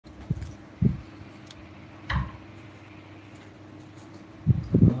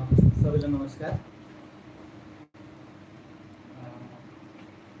सबैलाई नमस्कार।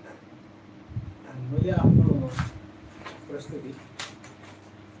 मैले आफ्नो प्रस्तुति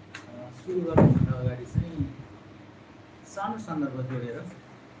सुरु गर्नुभन्दा अगाडि चाहिँ सानो सन्दर्भ जोडेर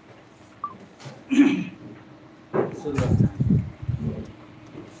सुरु गर्न चाहन्छु।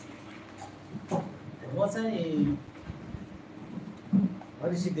 म चाहिँ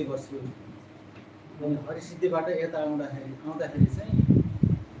हरिसिद्धि बस्छु। हरिसिद्धिबाट यता आउँदाखेरि चाहिँ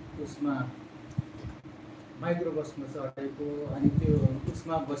उसमा माइक्रो बसमा चढेको, अनि त्यो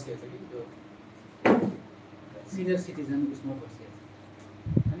उसमा बसिएको छ कि त्यो सिनियर सिटिजन उसमा बसिएको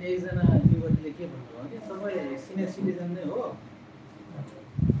छ। अनि एकजना युवतीले के भन्नुभयो भने तपाईँ सिनियर सिटिजन नै हो?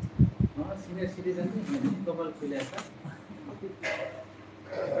 सिनियर सिटिजन नै हो नि, कपाल खुलेको छ।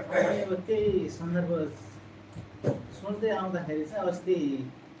 अनि अब त्यही सन्दर्भ सोच्दै आउँदाखेरि चाहिँ अस्ति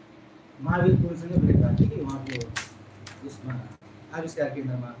महावीर पुलसँगै भेट भएको थियो कि उहाँको उसमा आविष्कार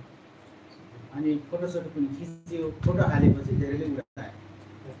केन्द्रमा। अनि फोटोसोटो पनि खिच्यो, फोटो हालेपछि धेरैले उडाए,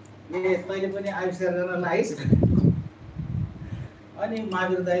 ए तैँले पनि आविष्कार गर्न लागिस्। अनि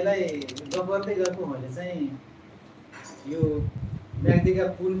महावीर दाईलाई गफ गर्दै गएको मैले चाहिँ यो म्याग्दीका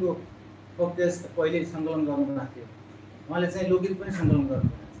पुलको फोकटेज पहिले सङ्कलन गर्नु भएको थियो, उहाँले चाहिँ लोकगीत पनि सङ्कलन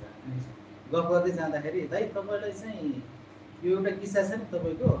गर्नुभएको छ। अनि गफ गर्दै जाँदाखेरि दाई तपाईँलाई चाहिँ यो एउटा किस्सा छ नि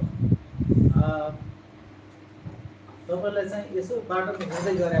तपाईँको, तपाईँलाई चाहिँ यसो बाटोमा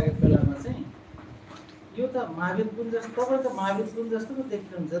हिँड्दै गरेको बेलामा चाहिँ यो त महावीर पुल जस्तो, तपाईँ त महावीर पुल जस्तो पो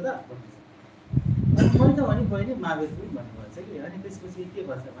देख्नुहुन्छ त। अनि मैले त भने बहिनी महावीर पुल भन्नुभएको छ कि। अनि त्यसपछि के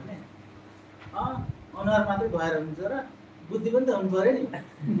भन्छ भने अनुहार मात्रै भएर हुन्छ र बुद्धि पनि त हुनु पऱ्यो नि।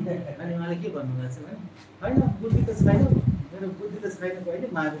 अनि उहाँले के भन्नुभएको छ भने होइन बुद्धि त छैन, मेरो बुद्धि त छैन बहिनी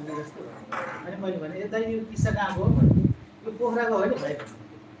महावीर जस्तो। अनि मैले भने यता यो किस्सा कहाँको हो भने यो पोखराको हो नि भाइ।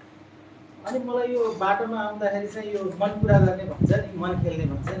 अनि मलाई यो बाटोमा आउँदाखेरि चाहिँ यो मन पुरा गर्ने भन्छ नि, मन खेल्ने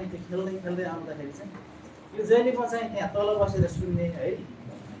भन्छ नि, त्यो खेल्दै खेल्दै आउँदाखेरि चाहिँ यो जहिले म चाहिँ त्यहाँ तल बसेर सुन्ने है।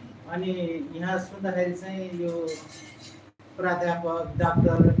 अनि यहाँ सुन्दाखेरि चाहिँ यो प्राध्यापक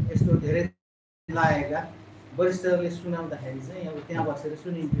डाक्टर यस्तो धेरै लागेका वरिष्ठहरूले सुनाउँदाखेरि चाहिँ अब त्यहाँ बसेर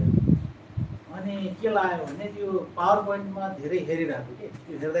सुनिन्थ्यो। अनि के लाग्यो भने त्यो पावर पोइन्टमा धेरै हेरिरहेको कि,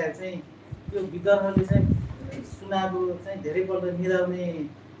 त्यो हेर्दाखेरि चाहिँ त्यो विद्यार्थीहरूले चाहिँ सुनाएको चाहिँ धेरैपल्ट निदाउने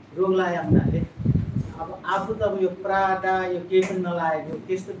रोग लाग्यो उनीहरूले। अब आफू त अब यो प्राटा यो केही पनि नलागेको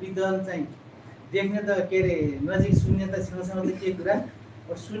त्यस्तो विद्वान चाहिँ देख्ने त के अरे नजिक सुन्ने त छेउछाउ त के कुरा,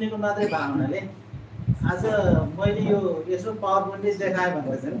 अब सुनेको मात्रै भयो हुनाले आज मैले यो यसो पावर पोइन्टले देखाएँ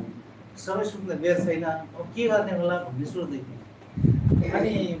भन्दा चाहिँ सबै सुत्न बेर छैन, अब के गर्ने होला भन्ने सोच्दै थिएँ।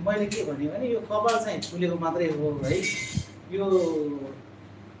 अनि मैले के भने यो कपाल चाहिँ फुलेको मात्रै हो है, यो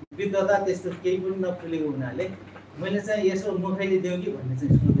विद्वता त्यस्तो केही पनि नफुलेको हुनाले मैले चाहिँ यसो मुखैले दिउँ कि भन्ने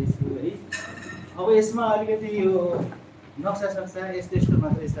चाहिँ सोच्दैछु है। अब यसमा अलिकति यो नक्सा सक्सा यस्तो यस्तो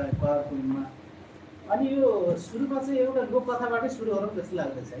मात्रै छ पावर पोइन्टमा। अनि यो सुरुमा चाहिँ एउटा लोककथाबाटै सुरु गरौँ जस्तो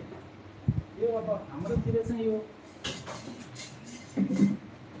लाग्दैछ है। यो अब हाम्रोतिर चाहिँ यो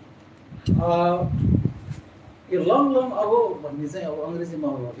लङ अगो भन्ने चाहिँ अब अङ्ग्रेजीमा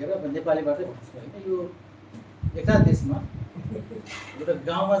लगेर अब नेपालीबाटै भन्छु होइन। यो एका देशमा एउटा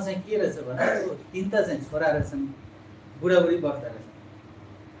गाउँमा चाहिँ के रहेछ भने तिनवटा चाहिँ छोरा रहेछन्, बुढाबुढी बस्दा रहेछन्।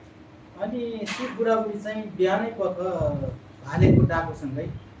 अनि त्यो बुढाबुढी चाहिँ बिहानै पख भालेको डाकोसँगै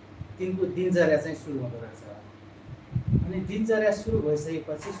तिनको दिनचर्या चाहिँ सुरु हुँदो रहेछ। अनि दिनचर्या सुरु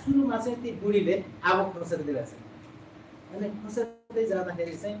भइसकेपछि सुरुमा चाहिँ ती बुढीले आगो खसार्दै रहेछ। अनि खसार्दै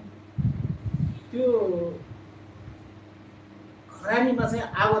जाँदाखेरि चाहिँ त्यो खरानीमा चाहिँ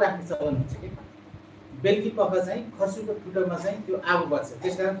आगो राख्ने चलन हुन्छ कि, बेलुकी पख चाहिँ खर्सुको ठुटोमा चाहिँ त्यो आगो बच्छ,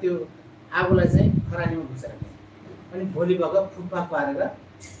 त्यस कारण त्यो आगोलाई चाहिँ खरानीमा घुसार्ने। अनि भोलि पख फुकफाक पारेर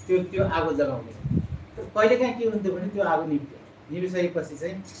त्यो आगो जगाउने। कहिलेकाहीँ के हुन्थ्यो भने त्यो आगो निप्थ्यो, निभिसकेपछि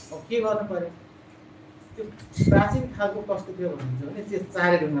चाहिँ अब के गर्नु पर्यो, त्यो प्राचीन खालको कस्तो थियो भन्नुहुन्छ भने त्यो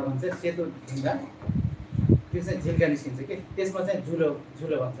चारे ढुङ्गा भन्छ, सेतो ढुङ्गा, त्यो चाहिँ झिल्का निस्किन्छ कि, त्यसमा चाहिँ झुलो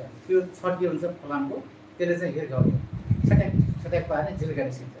भन्छ, त्यो छड्के हुन्छ फलामको, त्यसले चाहिँ हिर्काउने, छट्याक छट्याक पार्ने झिल्का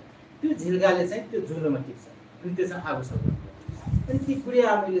निस्किन्छ। त्यो झिल्काले चाहिँ त्यो झुलोमा टिप्छ, अनि त्यो चाहिँ आगो सर्छ। अनि ती बुढी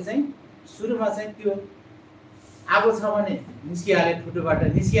आमाले चाहिँ सुरुमा चाहिँ त्यो आगो छ भने निस्किहाले ठुटोबाट,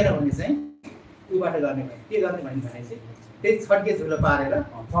 निस्किएन भने चाहिँ उबाट गर्ने भयो। के गर्ने भने चाहिँ त्यही छड्के झुलो पारेर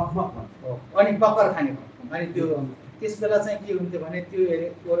अनि पक्कर खाने भयो। अनि त्यो त्यस बेला चाहिँ के हुन्थ्यो भने त्यो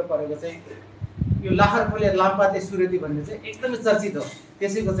वरपरको चाहिँ यो लाखर खोले लाम्पाते सुरेती भन्ने चाहिँ एकदमै चर्चित हो,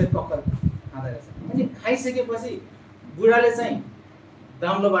 त्यसैको चाहिँ पक्कर खाँदो रहेछ। अनि खाइसकेपछि बुढाले चाहिँ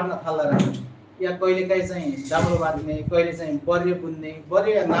दाम्लो बाट्न थाल्दो रहेछ, या कहिलेकाहीँ चाहिँ दाम्लो बाँध्ने, कहिले चाहिँ बर्यो बुन्ने,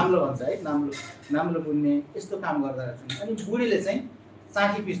 बर्यो या नाम्लो भन्छ है, नाम्लो बुन्ने, यस्तो काम गर्दो रहेछ। अनि बुढीले चाहिँ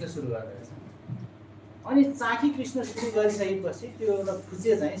चाँकी पिस्न सुरु गर्दो रहेछ। अनि चाखी पिस्न सुरु गरिसकेपछि त्यो एउटा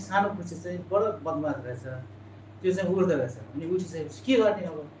फुचे चाहिँ सानो फुचे चाहिँ बडो बदमास रहेछ, त्यो चाहिँ उड्दो रहेछ। अनि उठिसकेपछि के गर्ने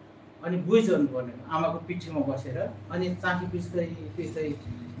अब, अनि बुझ्नु पर्ने आमाको पिठीमा बसेर अनि चाखी पिस्दै पिस्दै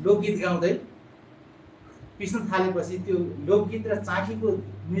लोकगीत गाउँदै पिस्न थालेपछि त्यो लोकगीत र चाखीको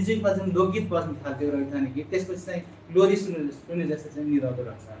म्युजिकमा जुन लोकगीत बज्न थाल्थ्यो रैथाने गीत, त्यसपछि चाहिँ लोरी सुने जस्तो चाहिँ निदाउँदो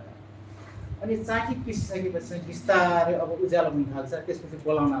रहेछ। अनि चाखी पिसिसकेपछि चाहिँ बिस्तारै अब उज्यालो हुन थाल्छ, त्यसपछि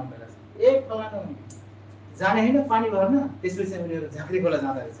बोलाउन आउँदो रहेछ, ए फलानु जाने होइन पानी भर्न। त्यसपछि चाहिँ उनीहरू झाँक्री खोला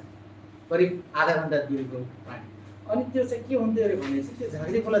जाँदो रहेछ, करिब आधा घन्टा दुरीको पानी। अनि त्यो चाहिँ के हुन्थ्यो अरे भनेपछि त्यो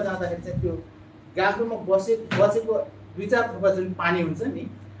झाँक्री खोला जाँदाखेरि चाहिँ त्यो गाग्रोमा बसेको 2-4 थोपा जुन पानी हुन्छ नि,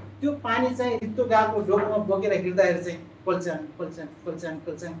 त्यो पानी चाहिँ रित्तो गाग्रो डोकोमा बोकेर हिँड्दाखेरि चाहिँ कल्च्याङ कल्च्याङ कल्च्याङ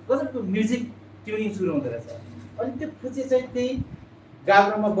कल्च्याङ गजबको म्युजिक ट्युनिङ सुरु हुँदो रहेछ। अनि त्यो फुचे चाहिँ त्यही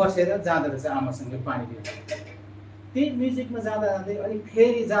गाग्रोमा बसेर जाँदो रहेछ आमासँगै पानी पिउन। त्यही म्युजिकमा जाँदा जाँदै अनि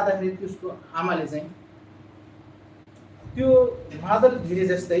फेरि जाँदाखेरि त्यसको आमाले चाहिँ त्यो मादल धिरे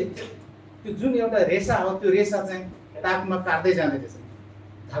जस्तै त्यो जुन एउटा रेसा हो त्यो रेसा चाहिँ टाकमा काट्दै जाँदै रहेछ,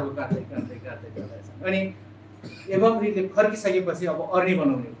 धागो काट्दै काट्दै काट्दै जाँदैछ। अनि एवमले फर्किसकेपछि अब अर्नी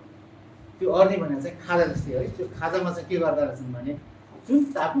बनाउने, त्यो अर्नी भनेर चाहिँ खाजा जस्तै है। त्यो खाजामा चाहिँ के गर्दा रहेछन् भने जुन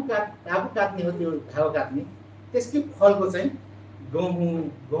टाकु काट्ने हो, त्यो धागो काट्ने, त्यसकै फलको चाहिँ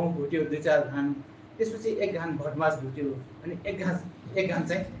गहुँ भुट्यो 2-4 घान, त्यसपछि 1 घान भटमास भुट्यो, अनि एक घान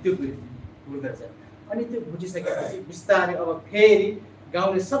चाहिँ त्यो भुट्दो रहेछ। अनि त्यो भुटिसकेपछि बिस्तारै अब फेरि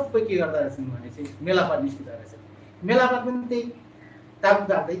गाउँले सबै के गर्दा रहेछन् भने चाहिँ मेलापात निस्किँदो रहेछ। मेलापात पनि त्यही टाकु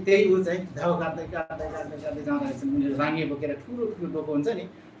काट्दै त्यही ऊ चाहिँ धागो काट्दै काट्दै काट्दै काट्दै जाँदा रहेछन्। उनीहरू राङ्गे बोकेर ठुलो ठुलो डोको हुन्छ नि,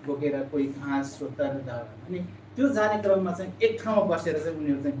 बोकेर कोही घाँस सोत्तर धागो। अनि त्यो जाने क्रममा चाहिँ एक ठाउँमा बसेर चाहिँ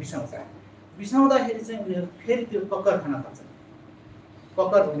उनीहरू चाहिँ बिसाउँछ। बिसाउँदाखेरि चाहिँ उनीहरू फेरि त्यो कक्कर खान थाल्छन्।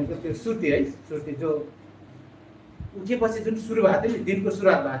 कक्कर भनेको त्यो सुर्ती है, सुर्ती जो उठेपछि जुन सुरु भएको थियो नि, दिनको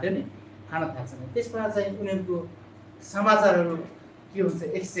सुरुवात भएको थियो नि, खान थाल्छन्। त्यसमा चाहिँ उनीहरूको समाचारहरू के हुन्छ,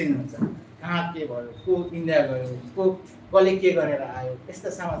 एक्सचेन्ज हुन्छ, कहाँ के भयो, को इन्डिया गयो, कसले के गरेर आयो, यस्ता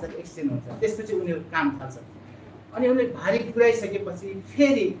समाचार एक्सचेन्ज हुन्छ। त्यसपछि उनीहरू काम थाल्छन्। अनि उनीहरूले भारी पुऱ्याइसकेपछि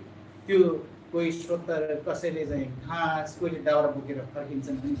फेरि त्यो कोही सोत्तर, कसैले चाहिँ घाँस, कोहीले दाउरा बोकेर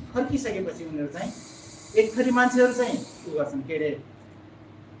फर्किन्छन्। अनि फर्किसकेपछि उनीहरू चाहिँ एक थरी मान्छेहरू चाहिँ उ गर्छन्, के अरे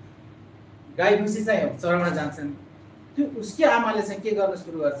गाई भुसी चाहिँ चराउन जान्छन्। त्यो उसकै आमाले चाहिँ के गर्न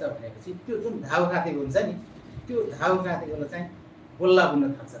सुरु गर्छ भनेपछि त्यो जुन धागो काटेको हुन्छ नि, त्यो धागो काटेकोलाई चाहिँ गोल्ला बुन्न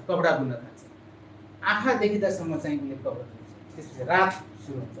थाल्छ, कपडा बुन्न थाल्छ। आँखा देखिँदासम्म चाहिँ उसले कपडा बुन्छ। त्यसपछि रात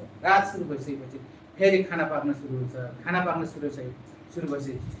सुरु हुन्छ। रात सुरु भइसकेपछि फेरि खाना पाक्न सुरु हुन्छ। खाना पाक्न सुरु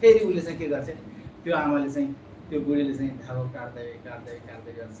भएपछि फेरि उसले चाहिँ के गर्छ, त्यो आमाले चाहिँ त्यो बुढीले चाहिँ धागो काट्दै काट्दै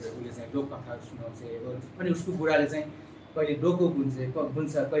काट्दै जान्छ। उसले चाहिँ लोक कथाहरू सुनाउँछ। अनि उसको बुढाले चाहिँ कहिले डोको बुन्छ,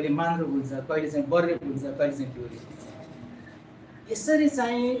 कहिले मान्द्रो बुन्छ, कहिले चाहिँ बर्रे बुन्छ, कहिले चाहिँ डोरी। यसरी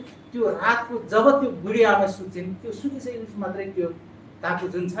चाहिँ त्यो रातको जब त्यो बुढी आमा सुत्छिन्, त्यो सुतिसकेपछि मात्रै त्यो ताको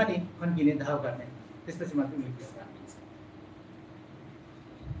जुन छ नि फन्किने धागो काट्ने, त्यसपछि मात्रै उसले पिस काट्छ।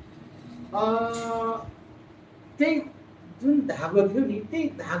 त्यही जुन धागो थियो नि, त्यही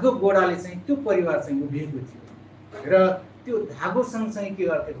धागो गोडाले चाहिँ त्यो परिवार चाहिँ उभिएको थियो। र त्यो धागो सँगसँगै के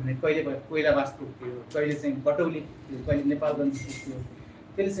गर्थ्यो भने कहिले कोइलाबास पुग्थ्यो, कहिले चाहिँ बटौली पुग्थ्यो, कहिले नेपालगञ्ज पुग्थ्यो।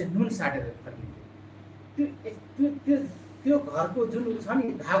 त्यसले चाहिँ नुन साटेर फर्किन्थ्यो। त्यो घरको जुन छ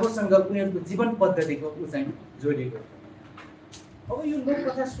नि धागोसँग उनीहरूको जीवन पद्धतिको ऊ चाहिँ जोडिएको थियो। अब यो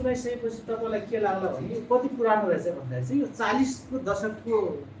लोककथा सुनाइसकेपछि तपाईँलाई के लाग्ला भने यो कति पुरानो रहेछ भन्दाखेरि चाहिँ यो 40को दशकको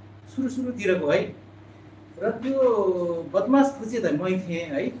सुरुतिरको है। र त्यो बदमास खुसी त मै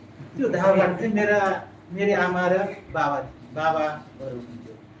थिएँ है। त्यो धागो काट्ने चाहिँ मेरी आमा र बाबाहरू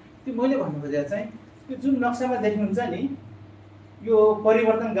हुन्थ्यो। त्यो मैले भन्नु खोजेको चाहिँ त्यो जुन नक्सामा देख्नुहुन्छ नि, यो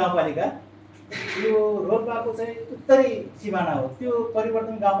परिवर्तन गाउँपालिका, यो रोल्पाको चाहिँ उत्तरी सिमाना हो। त्यो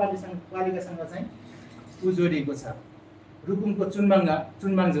परिवर्तन गाउँपालिकासँग चाहिँ ऊ जोडिएको छ। रुकुमको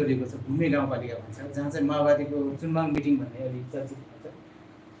चुनबाङ जोडिएको छ, भूमि गाउँपालिका भन्छ, जहाँ चाहिँ माओवादीको चुनबाङ मिटिङ भन्ने अलिक चर्चित हुन्छ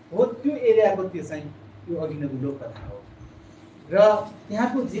हो। त्यो एरियाको त्यो चाहिँ त्यो अघिल्लो लोककथा हो। र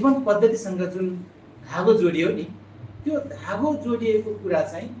त्यहाँको जीवन पद्धतिसँग जुन धागो जोडियो नि, त्यो धागो जोडिएको कुरा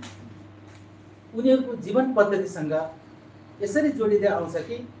चाहिँ उनीहरूको जीवन पद्धतिसँग यसरी जोडिँदै आउँछ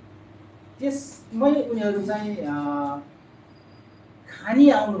कि त्यसमै उनीहरू चाहिँ खानी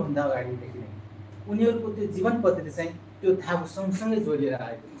आउनुभन्दा अगाडिदेखि नै उनीहरूको त्यो जीवन पद्धति चाहिँ त्यो धागो सँगसँगै जोडिएर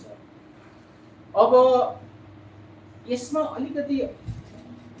आएको हुन्छ। अब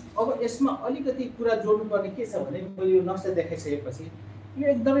यसमा अलिकति कुरा जोड्नुपर्ने के छ भने मैले यो नक्सा देखाइसकेपछि यो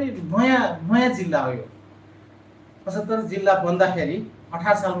एकदमै नयाँ जिल्ला हो। यो 75 जिल्ला बन्दाखेरि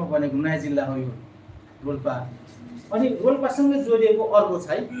 18 सालमा बनेको नयाँ जिल्ला हो यो रोल्पा। अनि रोल्पासँगै जोडिएको अर्को छ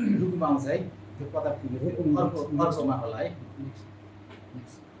है, रुकुम आउँछ है, त्यो कता पुग्यो अर्कोमा होला है।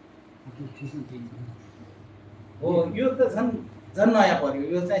 हो यो त झन् नयाँ पर्यो।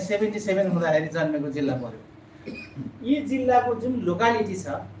 यो चाहिँ 77 हुँदाखेरि जन्मेको जिल्ला पर्यो। यी जिल्लाको जुन लोकालिटी छ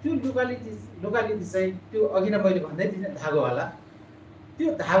त्यो लोकालिटी चाहिँ त्यो अघि नै मैले भन्दै थिएँ धागोवाला, त्यो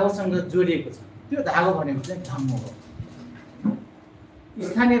धागोसँग जोडिएको छ। त्यो धागो भनेको चाहिँ भाङ्गो हो।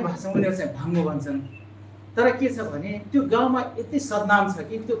 स्थानीय भाषामा उनीहरू चाहिँ भाङ्गो भन्छन्। तर के छ भने त्यो गाउँमा यति सद्नाम छ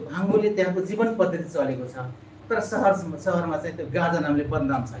कि त्यो भाङ्गोले त्यहाँको जीवन पद्धति चलेको छ। तर सहरमा चाहिँ त्यो गाजा नामले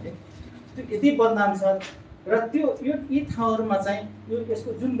बदनाम छ कि त्यो यति बदनाम छ। र त्यो यी ठाउँहरूमा चाहिँ यो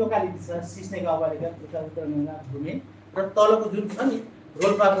यसको जुन लोकालिटी छ सिस्ने गाउँपालिका उत्तर नुगा भूमि र तलको जुन छ नि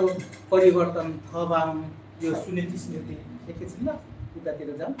रोल्पाको परिवर्तन थबाङ यो सुनेती स्मृति एकैछिन ल उतातिर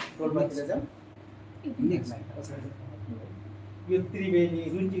जाउँ रोल्पातिर जाउँ यो त्रिवेणी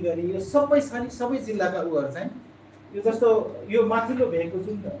रुन्टीगढी यो सबै छ नि सबै जिल्लाका उहरू चाहिँ यो जस्तो यो माथिल्लो भेगको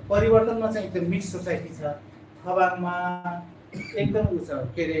जुन परिवर्तनमा चाहिँ एकदम मिक्स सोसाइटी छ। थबाङमा एकदम उ छ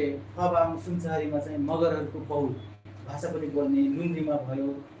के अरे थबाङ सुनचहारीमा चाहिँ मगरहरूको बहु भाषा पनि बोल्ने लुम्रीमा भयो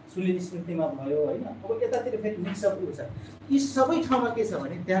सुलिनी स्मृतिमा भयो होइन। अब यतातिर फेरि मिक्सअप उ छ। यी सबै ठाउँमा के छ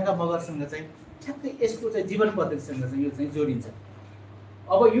भने त्यहाँका मगरसँग चाहिँ ठ्याक्कै यसको चाहिँ जीवन पद्धतिसँग चाहिँ यो चाहिँ जोडिन्छ।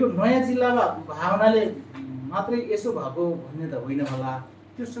 अब यो नयाँ जिल्लामा भावनाले मात्रै यसो भएको भन्ने त होइन होला।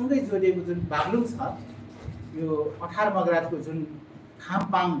 त्यो सँगै जोडिएको जुन बागलुङ छ यो 18 मगरातको जुन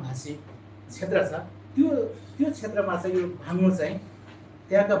खामपाङ भाषी क्षेत्र छ त्यो क्षेत्रमा चाहिँ यो भाङ्गो चाहिँ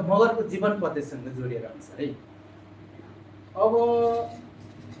त्यहाँका मगरको जीवन पद्धतिसँग जोडिएर आउँछ है। अब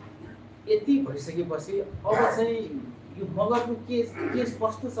यति भइसकेपछि अब चाहिँ यो मगरको के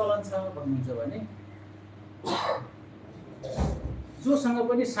कस्तो चलन छ भन्नुहुन्छ भने जोसँग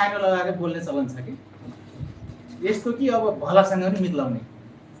पनि सानो लगाएर बोल्ने चलन छ कि यस्तो कि अब भलासँग पनि मिलाउने।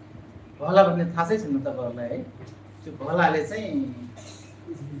 भला भन्ने थाहा छैन तपाईँहरूलाई है। त्यो भलाले चाहिँ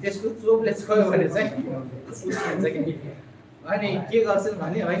त्यसको चोपले छोयो भने चाहिँ उस्किन्छ कि अनि के गर्छन्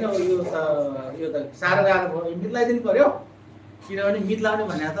भने होइन यो त साह्रो गाह्रो भयो मिलाइदिनु पर्यो। किनभने मिलाउने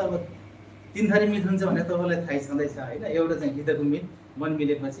भने त अब 3 थरी मित हुन्छ भने तपाईँलाई थाहै छँदैछ होइन। एउटा चाहिँ हितको मित मन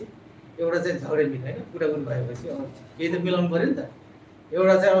मिलेपछि एउटा चाहिँ झगडे मित होइन कुराकुरी भएपछि अब केही त मिलाउनु पऱ्यो नि त।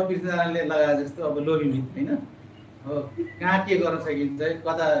 एउटा चाहिँ अब पृथ्वीनारायणले लगाए जस्तो अब लोभी मित होइन। अब कहाँ के गर्न सकिन्छ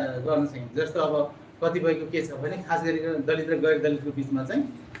कता गर्न सकिन्छ जस्तो अब कतिपयको के छ भने खास गरी दलित र गैर दलितको बिचमा चाहिँ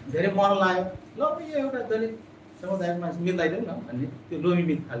धेरै मन लाग्यो ल यो एउटा दलित समुदायको मान्छे मिलाइदेऊ न भन्ने त्यो लोभी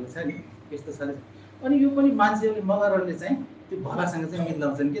मित खालको छ नि यस्तो छ। अनि यो पनि मान्छेहरूले मगरहरूले चाहिँ त्यो भलासँग चाहिँ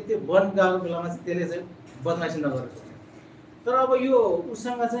मिलाउँछन् कि त्यो वन गएको बेलामा चाहिँ त्यसले चाहिँ बदमासी नगरोस्। तर अब यो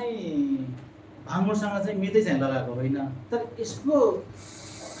उसँग चाहिँ भाङ्गोसँग चाहिँ मितै चाहिँ लगाएको होइन। तर यसको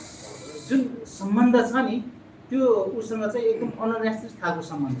जुन सम्बन्ध छ नि त्यो उसँग चाहिँ एकदम अनन्यासित खालको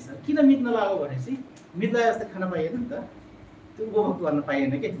सम्बन्ध छ। किन मित नलागो भनेपछि मितलाई जस्तै खान पाइएन नि त। त्यो उपभोग गर्न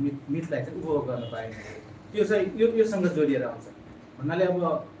पाइएन कि मितलाई चाहिँ उपभोग गर्न पाएन। त्यो चाहिँ योसँग जोडिएर आउँछ भन्नाले अब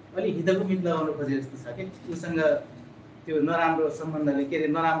अलि हितको मित लगाउनु खोजे जस्तो छ कि उसँग त्यो नराम्रो सम्बन्धले के अरे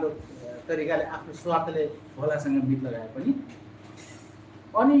नराम्रो तरिकाले आफ्नो स्वार्थले भोलासँग मित लगाए पनि।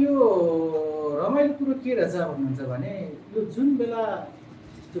 अनि यो रमाइलो कुरो के रहेछ भन्नुहुन्छ भने यो जुन बेला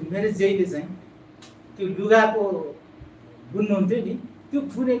त्यो मेरो जेइले चाहिँ त्यो लुगाको बुन्नुहुन्थ्यो नि त्यो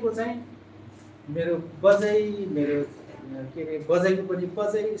बुनेको चाहिँ मेरो बजै मेरो के अरे बजैको पनि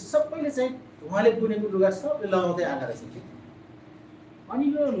बजै सबैले चाहिँ उहाँले बुनेको लुगा सबले लगाउँदै आएको रहेछ कि। अनि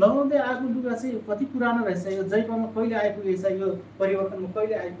यो लगाउँदै आएको लुगा चाहिँ कति पुरानो रहेछ यो जैपमा कहिले आइपुगेछ यो परिवर्तनमा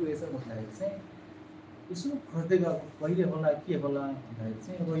कहिले आइपुगेछ भन्दाखेरि चाहिँ यसो खोज्दै गएको कहिले होला के होला भन्दाखेरि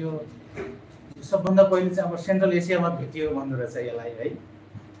चाहिँ अब यो सबभन्दा पहिले चाहिँ अब सेन्ट्रल एसियामा भेटियो भन्नु रहेछ यसलाई है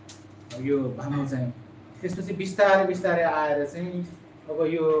यो भाङ्गो चाहिँ। त्यसपछि बिस्तारै बिस्तारै आएर चाहिँ अब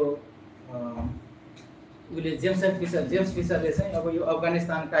यो उसले जेम्स फिसरले चाहिँ अब यो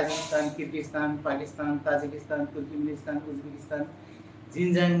Afghanistan Kazakhstan Kyrgyzstan Pakistan Tajikistan Turkmenistan Uzbekistan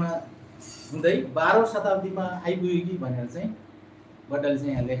जिन्जाङमा हुँदै 12औं शताब्दीमा आइपुग्यो कि भनेर चाहिँ बट्टाले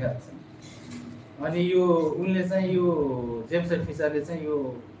चाहिँ यहाँ लेखेका छन्। अनि यो उनले चाहिँ यो जेम्स फिसरले चाहिँ यो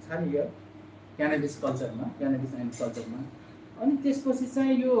छ नि यो क्यानाबिस एन्ड कल्चरमा। अनि त्यसपछि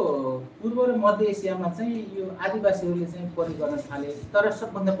चाहिँ यो पूर्व र मध्य एसियामा चाहिँ यो आदिवासीहरूले चाहिँ प्रयोग गर्न थाले। तर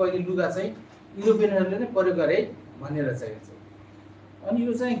सबभन्दा पहिले लुगा चाहिँ युरोपियनहरूले नै प्रयोग गरे भनेर चाहिँ। अनि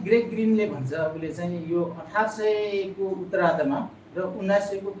यो चाहिँ ग्रेग ग्रिनले भन्छ उसले चाहिँ यो 1800 को उत्तरार्धमा र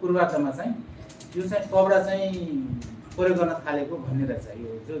 1900 को पूर्वार्धमा चाहिँ यो चाहिँ कपडा चाहिँ प्रयोग गर्न थालेको भनेर चाहिँ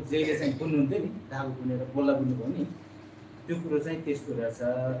यो जो जेले चाहिँ बुन्नुहुन्थ्यो नि धागो बुनेर बोल्ला बुन्नुभयो नि त्यो कुरो चाहिँ त्यस्तो रहेछ।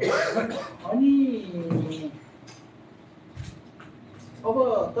 अनि अब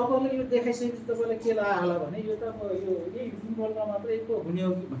तपाईँलाई यो देखाइसकेपछि तपाईँलाई के लाग्यो होला भने यो त अब यो यही भूगोलमा मात्रै पो हुने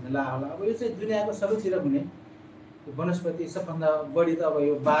हो कि भन्ने लाग्यो होला। अब यो चाहिँ दुनियाँको सबैतिर हुने वनस्पति सबभन्दा बढी त अब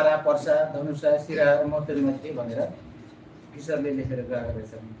यो बारा पर्सा धनुषा सिरा महोत्तरीमा थिए भनेर फिसरले लेखेर गएको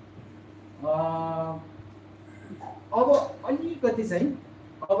रहेछ। अब अलिकति चाहिँ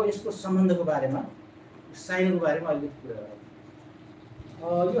अब यसको सम्बन्धको बारेमा साइनोको बारेमा अलिकति कुरा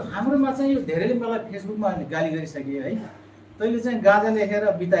गरौँ। यो हाम्रोमा चाहिँ यो धेरैले मलाई फेसबुकमा गाली गरिसके है, तैँले चाहिँ गाजा लेखेर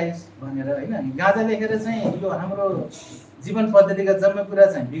बिताइस् भनेर होइन, गाजा लेखेर चाहिँ यो हाम्रो जीवन पद्धतिका जम्मै कुरा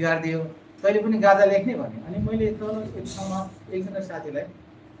चाहिँ बिगारिदियो, तैँले पनि गाजा लेख्ने भने। अनि मैले तल एक ठाउँमा एकजना साथीलाई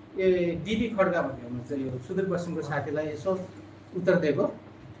डिबी खड्का भन्ने हुनुहुन्छ यो सुदूरपश्चिमको साथीलाई यसो उत्तर दिएको।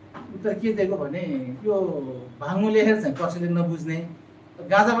 उत्तर के दिएको भने यो भाङ्गो लेखेर चाहिँ कसैले नबुझ्ने,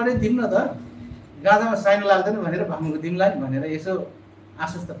 गाजाबाटै दिउँ न त, गाजामा साइनो लाग्दैन भनेर भाङ्गो दिउँला नि भनेर यसो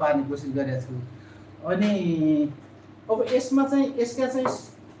आश्वस्त पार्ने कोसिस गरेको छु। अनि अब यसमा चाहिँ यसका चाहिँ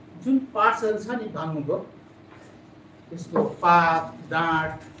जुन पार्ट्सहरू छ नि भाङ्गोको, यसको पात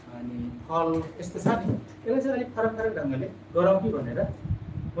डाँठ अनि फल यस्तो छ नि, यसलाई चाहिँ अलिक फरक फरक ढङ्गले गरौँ कि भनेर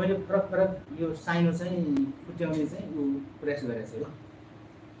मैले फरक फरक यो साइनो चाहिँ फुट्याउने चाहिँ प्रयास गरेको छु।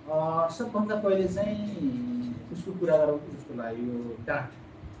 सबभन्दा पहिले चाहिँ उसको कुरा गरौँ जस्तो लाग्यो। यो डाँठ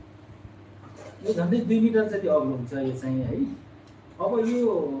यो झन्डै 2 मिटर जति अग्लो हुन्छ यो चाहिँ है। अब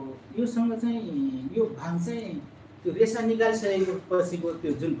योसँग चाहिँ यो भाग चाहिँ त्यो रेसा निकालिसकेको पछिको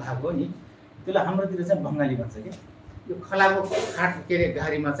त्यो जुन भाग हो नि, त्यसलाई हाम्रोतिर चाहिँ बङ्गाली भन्छ क्या। यो खलाको खाट के अरे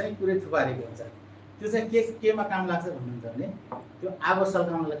घारीमा चाहिँ पुरै थुपारेको हुन्छ। त्यो चाहिँ केमा काम लाग्छ भन्नुहुन्छ भने त्यो आगो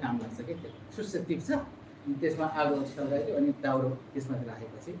सल्काउनलाई काम लाग्छ क्या। त्यो सुस्य टिप्छ, त्यसमा आगो सल्कायो अनि दाउरो त्यसमा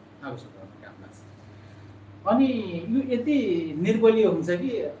राखेपछि आगो सल्काउन काम लाग्छ। अनि यो यति निर्बलिय हुन्छ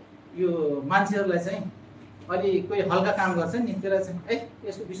कि यो मान्छेहरूलाई चाहिँ अलि कोही हल्का काम गर्छ नि, त्यसलाई चाहिँ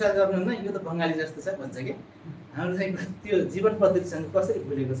यसको विश्वास गर्नुहुन्न, यो त बङ्गाली जस्तो छ भन्छ कि। हाम्रो चाहिँ त्यो जीवन पद्धतिसँग कसरी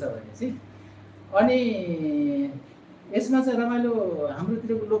भुलेको छ भनेपछि। अनि यसमा चाहिँ रमाइलो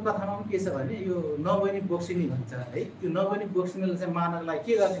हाम्रोतिरको लोककथामा पनि के छ भने यो नबहिनी बोक्सिनी भन्छ है। त्यो नबहिनी बोक्सिनीलाई चाहिँ मार्नलाई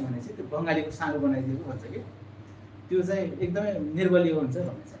के गर्ने भनेपछि त्यो बङ्गालीको साँगो बनाइदिएको भन्छ कि। त्यो चाहिँ एकदमै निर्बलिय हुन्छ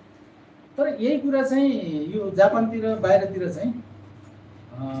भन्छ। तर यही कुरा चाहिँ यो जापानतिर बाहिरतिर चाहिँ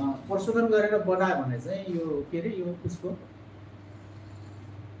प्रशोधन गरेर बनायो भने चाहिँ यो के अरे यो उसको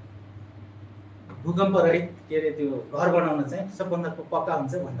भूकम्प रहित के अरे त्यो घर बनाउन चाहिँ सबभन्दा पक्का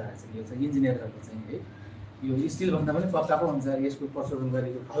हुन्छ भन्दा रहेछ। यो चाहिँ इन्जिनियरहरूको चाहिँ है, यो स्टिलभन्दा पनि पक्का पो हुन्छ यसको प्रशोधन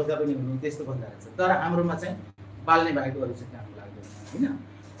गरेको, हल्का पनि हुने त्यस्तो भन्दा रहेछ। तर हाम्रोमा चाहिँ बाल्ने बाहेक अरू चाहिँ काम लाग्दैन होइन।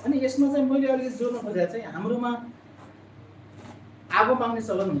 अनि यसमा चाहिँ मैले अलिकति जोड्न खोजेको चाहिँ हाम्रोमा आगो माग्ने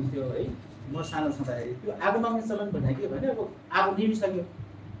चलन हुन्थ्यो है। म सानो छँदाखेरि त्यो आगो माग्ने चलन भने के भने अब आगो निभिसक्यो,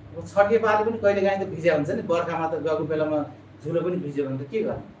 अब छड्के पारे पनि कहिले काहीँ त भिजा हुन्छ नि, बर्खामा त गएको बेलामा झुलो पनि भिज्यो भने त के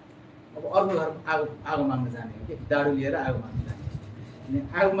गर्ने। अब अर्को घर आगो माग्न जाने हो कि, डाडु लिएर आगो माग्न जाने। अनि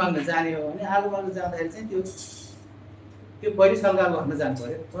आगो माग्न जाने हो भने आगो माग्न जाँदाखेरि चाहिँ त्यो पहिलो सल्काह गर्न जानु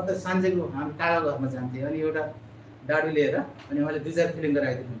पऱ्यो। म त साँझेको हामी कागा घरमा जान्थेँ। अनि एउटा डाडु लिएर अनि उहाँले 2-4 फिलिङ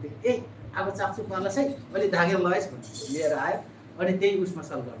गराइदिनुहुन्थ्यो। आगो चाप्चुप पार्लास् है, अलि धागेर लगाइस् भन्नु लिएर आयो। अनि त्यही उसमा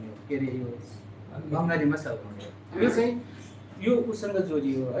सल्काउने हो के अरे यो बङ्गालीमा सल्काउने हो। यो चाहिँ यो उसँग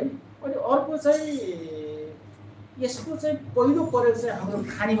जोडियो है। अनि अर्को चाहिँ यसको चाहिँ पहिलो प्रयोग चाहिँ हाम्रो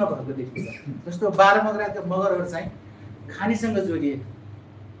खानीमा भएको देखिन्छ। जस्तो 12 मगराका मगरहरू चाहिँ खानीसँग जोडिए।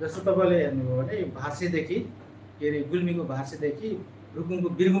 जस्तो तपाईँले हेर्नुभयो भने भार्सेदेखि के अरे गुल्मीको भार्सेदेखि रुकुमको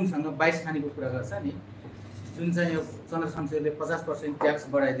बिरगुमसँग 22 खानीको कुरा गर्छ नि, जुन चाहिँ यो चन्द्रशमशेरले 50% ट्याक्स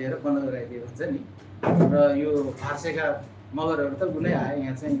बढाइदिएर बन्द गराइदियो भन्छ नि। र यो भार्सेका मगरहरू त उनै आए,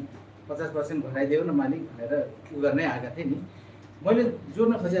 यहाँ चाहिँ 50% घटाइदियो न मालिक भनेर उ गर्नै आएका थिए नि। मैले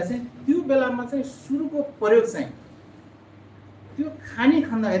जोड्न खोजेको चाहिँ त्यो बेलामा चाहिँ सुरुको प्रयोग चाहिँ त्यो खानी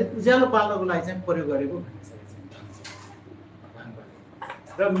खन्दाखेरि उज्यालो बाल्नको लागि चाहिँ प्रयोग गरेको भनिसकेको छ।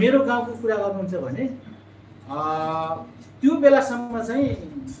 र मेरो गाउँको कुरा गर्नुहुन्छ भने त्यो बेलासम्म चाहिँ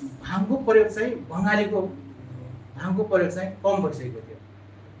भाङको प्रयोग चाहिँ बङ्गालीको भाङको प्रयोग चाहिँ कम भइसकेको थियो।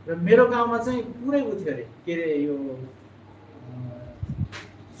 र मेरो गाउँमा चाहिँ पुरै उ थियो अरे के अरे यो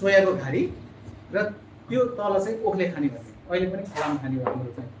सोयाको घारी र त्यो तल चाहिँ ओख्ले खानी भन्ने, अहिले पनि फलाम खानी हो,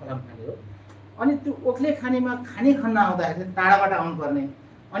 हाम्रो चाहिँ फलाम खानी हो। अनि त्यो ओख्ले खानीमा खानी खन्न आउँदाखेरि टाढाबाट आउनुपर्ने,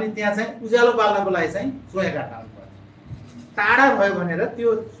 अनि त्यहाँ चाहिँ उज्यालो बाल्नको लागि चाहिँ सोया काट्न आउनुपर्ने। टाढा भयो भनेर त्यो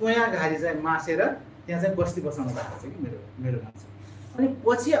सोया घारी चाहिँ मासेर त्यहाँ चाहिँ बस्ती बसाउनु भएको छ कि मेरो गाउँ चाहिँ। अनि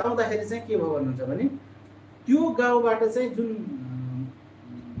पछि आउँदाखेरि चाहिँ के भयो भन्नुहुन्छ भने त्यो गाउँबाट चाहिँ जुन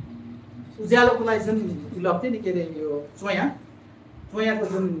उज्यालोको लागि जुन लग्थ्यो नि के अरे यो चोयाको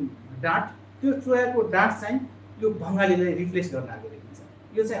जुन डाँठ, त्यो चोयाको डाँठ चाहिँ यो बङ्गालीले रिप्लेस गर्न आएको देखिन्छ।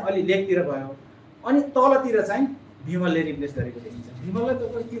 यो चाहिँ अलि लेकतिर भयो। अनि तलतिर चाहिँ भिमलले रिप्लेस गरेको देखिन्छ। भिमललाई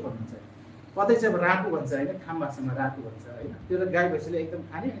तपाईँ के भन्नुहुन्छ, कतै चाहिँ अब राँकु भन्छ होइन, खामभाषामा राँकु भन्छ होइन। त्यो त गाई भैँसीले एकदम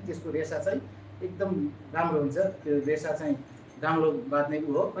खाने, अनि त्यसको रेसा चाहिँ एकदम राम्रो हुन्छ, त्यो रेसा चाहिँ राम्रो बाँध्ने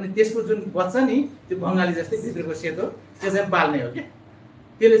उ हो। अनि त्यसको जुन बच्चा नि त्यो बङ्गाली जस्तै भित्रको सेतो त्यो चाहिँ बाल्ने हो क्या,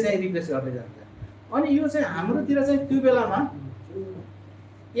 त्यसले चाहिँ रिप्लेस गर्दै जान्छ। अनि यो चाहिँ हाम्रोतिर चाहिँ त्यो बेलामा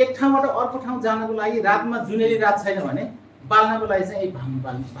एक ठाउँबाट अर्को ठाउँ जानको लागि रातमा जुनेली रात छैन भने बाल्नको लागि चाहिँ यही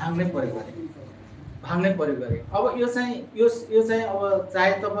भाङ्नै प्रयोग गरे। अब यो चाहिँ अब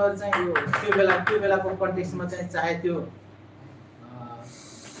चाहे तपाईहरु चाहिँ यो त्यो बेलाको कन्टेक्स्टमा चाहिँ चाहे त्यो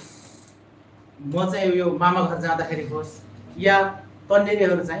म चाहिँ यो मामा घर जाँदाखेरि होस् या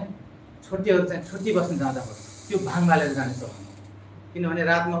तन्नेरीहरू चाहिँ छुट्टी बस्न जाँदा होस् त्यो भाङ बालेर जाने चलन हो। किनभने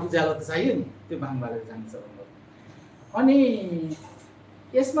रातमा उज्यालो त चाहियो नि, त्यो भाङ बालेर जाने चलन हो। अनि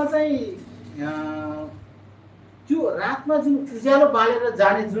यसमा चाहिँ त्यो रातमा जुन उज्यालो बालेर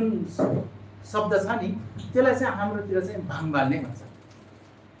जाने जुन शब्द छ नि त्यसलाई चाहिँ हाम्रोतिर चाहिँ भाङ बाल्ने भन्छ।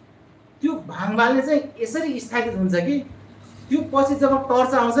 त्यो भाङ बाल्ने चाहिँ यसरी स्थापित हुन्छ कि त्यो पछि जब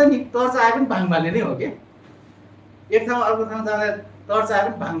टर्च आउँछ नि, टर्च आए पनि भाङ बाल्ने नै हो के। एक ठाउँ अर्को ठाउँ जाँदा टर्च आए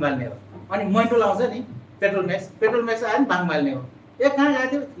पनि भाङ बाल्ने हो। अनि मैटोल आउँछ नि, पेट्रोल म्याक्स आए पनि भाङ बाल्ने हो। एक कहाँ गएको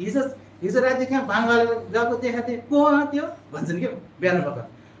थियो हिजो राति कहाँ भाङ बालेर गएको देखाएको थिएँ, को हो त्यो भन्छन् क्या बिहान पख।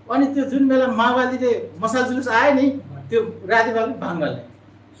 अनि त्यो जुन बेला माओवादीले मसाल जुलुस आयो नि त्यो राति बेला भाङ बाल्ने,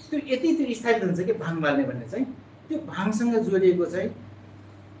 त्यो यति त्यो स्थापित हुन्छ कि भाङ बाल्ने भन्ने चाहिँ त्यो भाङसँग जोडिएको चाहिँ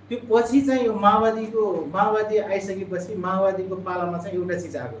त्यो पछि चाहिँ यो माओवादी आइसकेपछि माओवादीको पालामा चाहिँ एउटा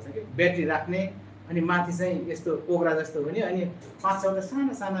चिज आएको छ कि ब्याट्री राख्ने अनि माथि चाहिँ यस्तो कोब्रा जस्तो हुने अनि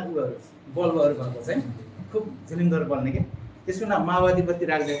 5-6वटा साना उयोहरू बल्बहरू भएको चाहिँ खुब झिलिङ्गर बल्ने के। त्यसको नाम माओवादी बत्ती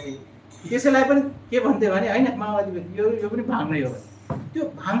राख्दै थिए। त्यसैलाई पनि के भन्थ्यो भने होइन माओवादी बत्ती यो पनि भाङ नै हो। त्यो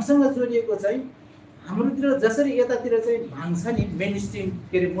भाङसँग जोडिएको चाहिँ हाम्रोतिर जसरी यतातिर चाहिँ भाङ छ नि मेन स्ट्रिम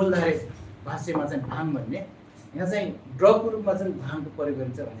के अरे मूलधारे भाषामा चाहिँ भाङ भन्ने, यहाँ चाहिँ ड्रगको रूपमा चाहिँ भाङको प्रयोग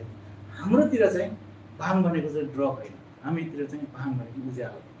गरिन्छ भने हाम्रोतिर चाहिँ भाङ भनेको चाहिँ ड्रग होइन, हामीतिर चाहिँ भाङ भनेको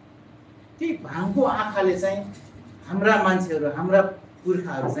उज्यालो। त्यही भाङको आँखाले चाहिँ हाम्रा मान्छेहरू हाम्रा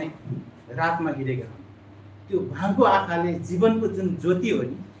पुर्खाहरू चाहिँ रातमा हिँडेका हुन्। त्यो भाङको आँखाले जीवनको जुन ज्योति हो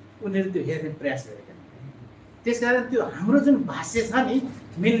नि उनीहरू त्यो हेर्ने प्रयास गरेका। त्यसकारण त्यो हाम्रो जुन भाष्य छ नि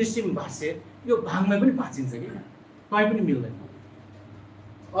मेन स्ट्रिम भाष्य यो भाङमै पनि भाँचिन्छ कि कहीँ पनि मिल्दैन।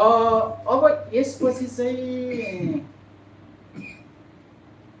 अब यसपछि चाहिँ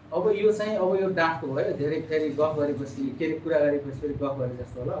अब यो डाँटको भयो धेरै फेरि गफ गरेपछि के अरे कुरा गरेपछि फेरि गफ गरे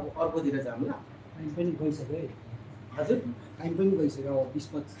जस्तो होला। अब अर्कोतिर जाउँला। टाइम पनि गइसक्यो है। हजुर टाइम पनि गइसक्यो, अब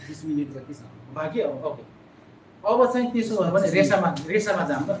 20 मिनट जति छ बाँकी। ओके अब चाहिँ त्यसो भयो भने रेसामा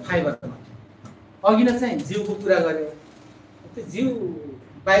जाऊँ त फाइबरमा। अघि नै चाहिँ जिउको कुरा गर्यो, त्यो जिउ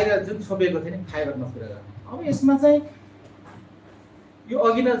बाहिर जुन छोपेको थियो नि फाइबरमा कुरा गर्यो। अब यसमा चाहिँ यो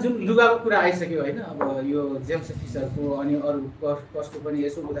अघि नै जुन लुगाको कुरा आइसक्यो होइन। अब यो जेम्स फिसरको अनि अरू कसको पनि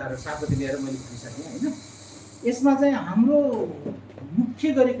यसो उदाहरण सापति लिएर मैले भनिसकेँ होइन। यसमा चाहिँ हाम्रो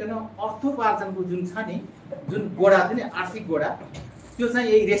मुख्य गरिकन अर्थोपार्जनको जुन छ नि जुन गोडा थियो नि आर्थिक गोडा त्यो चाहिँ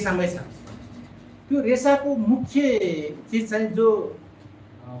यही रेसामै छ। त्यो रेसाको मुख्य चिज चाहिँ जो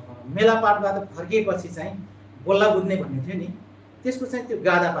मेलापाटबाट फर्किएपछि चाहिँ गोल्ला बुझ्ने भन्ने थियो नि त्यसको चाहिँ त्यो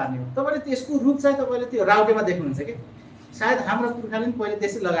गादा पार्ने हो। तपाईँले त्यसको रूप चाहिँ तपाईँले त्यो राउटेमा देख्नुहुन्छ कि सायद हाम्रो पुर्खाले पनि पहिले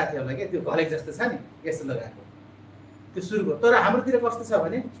त्यसै लगाएको थियो होला कि, त्यो घलेक जस्तो छ नि यस्तो लगाएको त्यो सुरुको। तर हाम्रोतिर कस्तो छ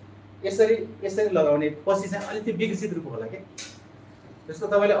भने यसरी लगाउने पछि चाहिँ अलिक त्यो विकसित रूप होला कि। जस्तो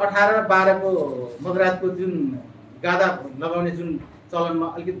तपाईँले 18 र 12 को मगरातको जुन गादा लगाउने जुन चलनमा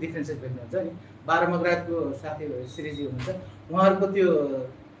अलिकति डिफ्रेन्सेस भेट्नुहुन्छ नि। 12 मगरातको साथी श्रीजी हुनुहुन्छ, उहाँहरूको त्यो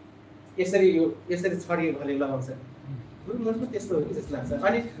यसरी छडिएको घले लगाउँछ गुरुङको त्यस्तो हो कि जस्तो लाग्छ।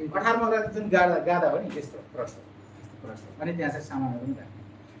 अनि 18 मगरातको जुन गादा हो नि त्यस्तो प्रश्न अनि त्यहाँ चाहिँ सामानहरू पनि राख्ने।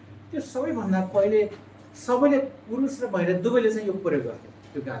 त्यो सबैभन्दा पहिले सबैले पुरुष र महिला दुवैले चाहिँ यो प्रयोग गर्थ्यो।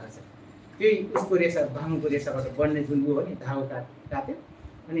 त्यो गादा चाहिँ त्यही उसको रेसा भाङको रेसाबाट बन्ने जुन हो नि धागो काट्यो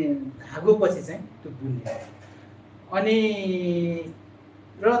अनि धागो पछि चाहिँ त्यो बुन्ने। अनि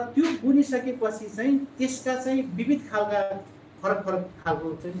र त्यो बुनिसकेपछि चाहिँ त्यसका चाहिँ विविध खालका फरक खालको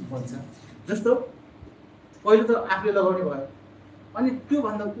चाहिँ बन्छ। जस्तो पहिलो त आफूले लगाउने भयो अनि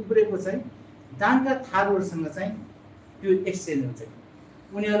त्योभन्दा उब्रेको चाहिँ दाङका थारूहरूसँग चाहिँ त्यो एक्सचेन्ज हुन्छ।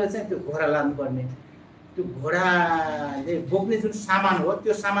 उनीहरूले चाहिँ त्यो घोडा लानुपर्ने, त्यो घोडाले बोक्ने जुन सामान हो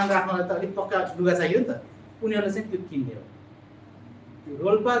त्यो सामान राख्नलाई त अलिक पक्का लुगा चाहियो नि त, उनीहरूले चाहिँ त्यो किन्ने हो। त्यो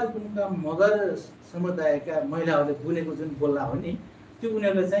रोल्पा रुकुमका मगर समुदायका महिलाहरूले बुनेको जुन गोल्ला हो नि त्यो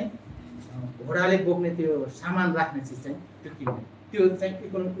उनीहरूले चाहिँ घोडाले बोक्ने त्यो सामान राख्ने चिज चाहिँ त्यो किन्ने। त्यो चाहिँ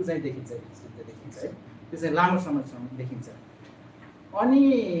इकोनोमिक उचाइ देखिन्छ है, त्यो चाहिँ लामो समयसम्म देखिन्छ। अनि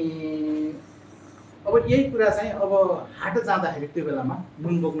अब यही कुरा चाहिँ अब हाट जाँदाखेरि त्यो बेलामा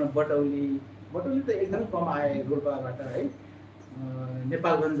नुन बोक्न बटौली त एकदमै कम आए रोल्पाबाट है,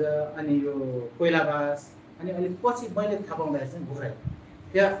 नेपालगञ्ज अनि यो कोइलाबास अनि अलिक पछि मैले थाहा पाउँदाखेरि चाहिँ घोराइ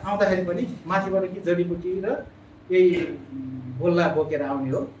त्यहाँ आउँदाखेरि पनि माथिबाट कि जडीबुटी र यही गोल्ला बोकेर आउने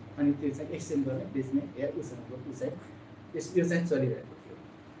हो। अनि त्यो चाहिँ एक्सचेन्ज गर्ने बेच्ने या उसको चाहिँ यो चाहिँ चलिरहेको थियो।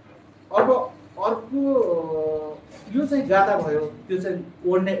 अब अर्को यो चाहिँ गादा भयो, त्यो चाहिँ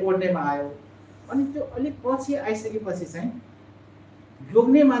ओड्नेमा आयो। अनि त्यो अलिक पछि आइसकेपछि चाहिँ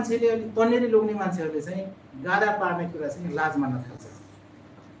लोग्ने मान्छेले, अलिक तन्नेरी लोग्ने मान्छेहरूले चाहिँ गादा पार्ने कुरा चाहिँ लाज मान्न थाल्छ।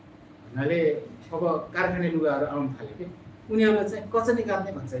 भन्नाले अब कारखाने लुगाहरू आउन थाल्यो कि उनीहरूले चाहिँ कचनी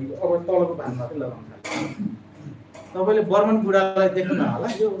काट्ने भन्छ, यो अब तलको भाग मात्रै लगाउन थाल्यो। तपाईँले बर्मन बुढालाई देख्नु होला,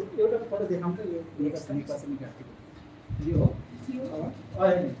 यो एउटा फोटो देखाउँ त, यो कचनी काटेको यो हो।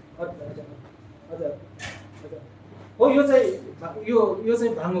 हो यो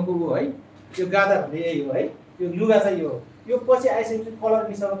चाहिँ भाङ्गोको हो है, यो गादा भन्ने यही हो है। यो लुगा चाहिँ यो पछि आइसकेपछि कलर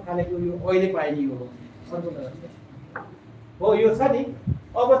मिसाउन थालेको, यो अहिले पाइने यो हो। यो छ नि,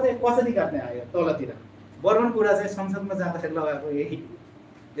 अब चाहिँ कचनी काट्ने आयो तलतिर। बर्मन बुढा चाहिँ संसदमा जाँदाखेरि लगाएको यही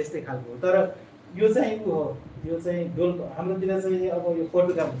यस्तै खालको हो। तर यो चाहिँ ऊ हो, यो चाहिँ डोल, हाम्रोतिर चाहिँ अब यो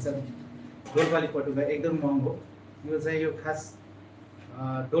पटुका भन्छ, डोल्पाली पटुका एकदम महँगो। यो चाहिँ यो खास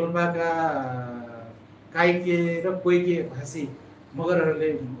डोल्पाका काइके र कोइके भाषी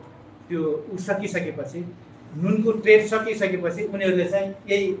मगरहरूले त्यो सकिसकेपछि, नुनको ट्रेड सकिसकेपछि उनीहरूले चाहिँ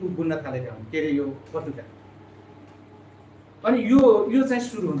यही बुन्न थालेका हुन्, के अरे यो पटुका। अनि यो चाहिँ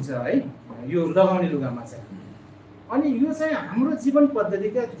सुरु हुन्छ है, यो लगाउने लुगामा चाहिँ। अनि यो चाहिँ हाम्रो जीवन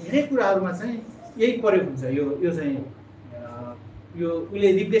पद्धतिका धेरै कुराहरूमा चाहिँ यही प्रयोग हुन्छ। यो चाहिँ यो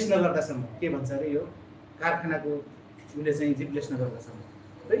उसले रिप्लेस नगर्दासम्म, के भन्छ अरे, यो कारखानाको उसले चाहिँ रिप्लेस नगर्दासम्म।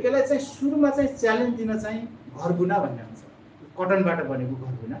 र यसलाई चाहिँ सुरुमा चाहिँ च्यालेन्ज दिन चाहिँ घरबुना भन्ने हुन्छ, कटनबाट बनेको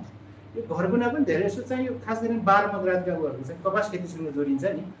घरबुना। यो घरबुना पनि धेरै जस्तो चाहिँ यो खास गरी 12 मगरातका उयोहरू चाहिँ कपास खेतीसँग जोडिन्छ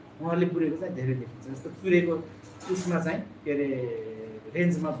नि, उहाँहरूले बुनेको चाहिँ धेरै देखिन्छ। जस्तो चुरेको उसमा चाहिँ के अरे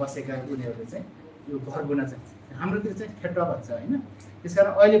रेन्जमा बसेका उनीहरूले चाहिँ यो घरबुना चाहिँ, हाम्रोतिर चाहिँ ठेट्टा भन्छ होइन। त्यस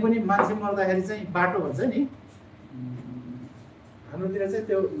कारण अहिले पनि मान्छे मर्दाखेरि चाहिँ बाटो भन्छ नि, हाम्रोतिर चाहिँ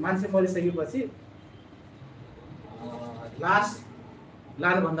त्यो मान्छे मरिसकेपछि लास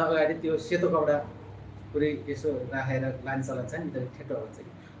लानुभन्दा अगाडि त्यो सेतो कपडा पुरै यसो राखेर लाने चलन छ नि, त्यो ठेट्टा भन्छ कि।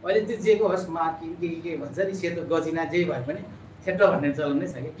 अहिले त्यो जेको होस् मार्की के भन्छ नि, सेतो गजिना जे भए पनि ठेट्टा भन्ने चलन नै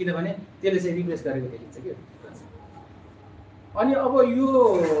छ कि, किनभने त्यसले चाहिँ रिप्लेस गरेको देखिन्छ कि। अनि अब यो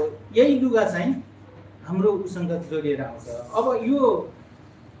यही लुगा चाहिँ हाम्रो उसँग जोडिएर आउँछ।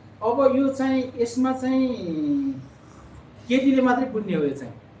 अब यो चाहिँ यसमा चाहिँ केटीले मात्रै बुन्ने हो। यो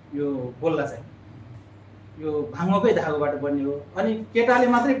चाहिँ यो बोल्ला चाहिँ यो भाङ्गोकै धागोबाट बन्ने हो। अनि केटाले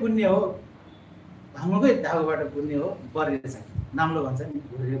मात्रै बुन्ने हो, भाङ्गोकै धागोबाट बुन्ने हो। बर्रे चाहिँ नाम्लो भन्छ नि,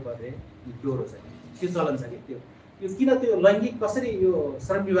 घुर्रे बर्रे डोरो चाहिँ त्यो चलन छ कि। यो किन त्यो लैङ्गिक कसरी यो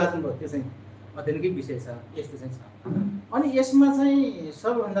श्रम विभाजन भयो, त्यो चाहिँ अध्ययनकै विषय छ, यस्तो चाहिँ छ। अनि यसमा चाहिँ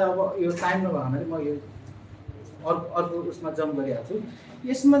सबभन्दा अब यो टाइम नभए हुनाले म यो अर्को उसमा जम्प गरिहाल्छु।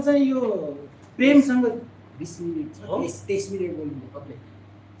 यसमा चाहिँ यो प्रेमसँग 20 मिनट छ, 23 मिनट बोल्नु। ओके,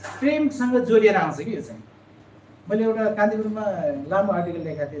 प्रेमसँग जोडिएर आउँछ कि यो चाहिँ। मैले एउटा कान्तिपुरमा लामो आर्टिकल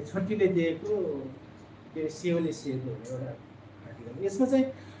लेखेको थिएँ, छोटीले दिएको के सेवले सिएको एउटा आर्टिकल। यसमा चाहिँ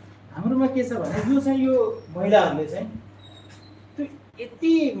हाम्रोमा के छ भने यो चाहिँ यो महिलाहरूले चाहिँ त्यो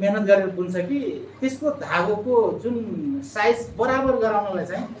यति मेहनत गरेर बुन्छ कि त्यसको धागोको जुन साइज बराबर गराउनलाई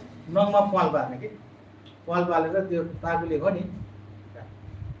चाहिँ नङमा पाल पार्ने कि, पाल पालेर त्यो तागुले हो नि,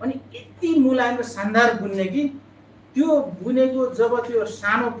 अनि यति मुलायम र शानदार बुन्ने कि त्यो बुनेको जब त्यो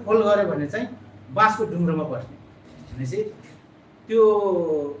सानो फोल्ड गऱ्यो भने चाहिँ बाँसको ढुङ्ग्रोमा बस्ने भनेपछि त्यो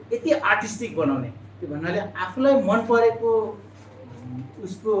यति आर्टिस्टिक बनाउने। त्यो भन्नाले आफूलाई मन परेको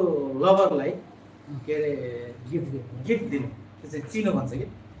उसको लभरलाई के अरे गिफ्ट दिने, त्यो चाहिँ चिनो भन्छ कि,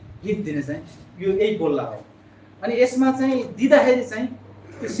 गिफ्ट दिने चाहिँ यो यही बोल्ला हो। अनि यसमा चाहिँ दिँदाखेरि चाहिँ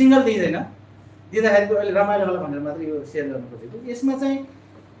त्यो सिङ्गल दिँदैन, दिँदाखेरिको अहिले रमाइलो होला भनेर मात्रै यो सेयर गर्नु खोजेको। यसमा चाहिँ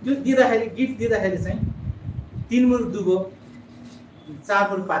यो दिँदाखेरि गिफ्ट दिँदाखेरि चाहिँ 3 मुर दुबो, 4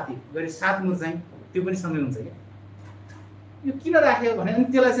 मुर पाती गरी 7 मुर चाहिँ त्यो पनि सँगै हुन्छ कि। यो किन राख्यो भने अनि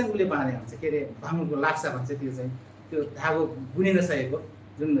त्यसलाई चाहिँ उसले बाँधे हुन्छ, के अरे भाङ्गोको लाक्सा भन्छ, त्यो चाहिँ त्यो धागो बुनिन सकेको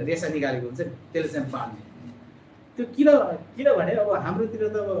जुन रेसा निकालेको हुन्छ नि त्यसले चाहिँ बाँध्ने। त्यो किनभने अब हाम्रोतिर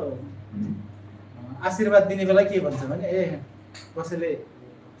त अब आशीर्वाद दिने बेला के भन्छ भने कसैले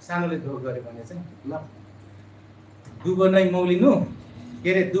सानोले धोक गऱ्यो भने चाहिँ ल दुबो नै मौलिनु, के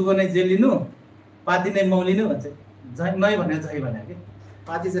अरे दुबो नै जेलिनु, पाती नै मौलिनु भन्छ। नै भने झै भने कि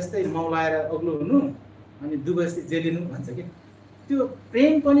पाती जस्तै मौलाएर अग्लो हुनु अनि दुबो जस्तै जेलिनु भन्छ कि। त्यो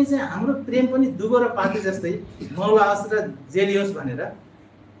प्रेम पनि चाहिँ हाम्रो प्रेम पनि दुबो र पाती जस्तै मौलाओस् र जेलियोस् भनेर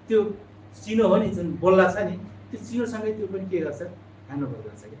त्यो चिनो हो नि, जुन बोल्ला छ नि, त्यो चिनोसँगै त्यो पनि के गर्छ, हाम्रो भएर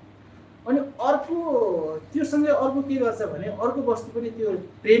जान्छ कि। अनि अर्को त्योसँगै अर्को के गर्छ भने अर्को वस्तु पनि त्यो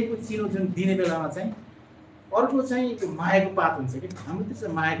प्रेमको चिनो जुन दिने बेलामा चाहिँ अर्को चाहिँ त्यो मायाको पात हुन्छ कि, हाम्रोतिर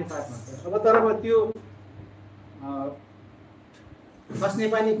चाहिँ मायाको पात भन्छ। अब तर अब त्यो खस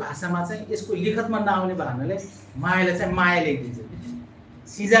नेपाली भाषामा चाहिँ यसको लिखतमा नआउने भन्नाले मायालाई चाहिँ माया लेखिदिन्छ।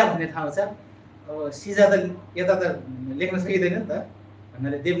 सिजा भन्ने ठाउँ छ, अब सिजा त यता त लेख्न सकिँदैन नि त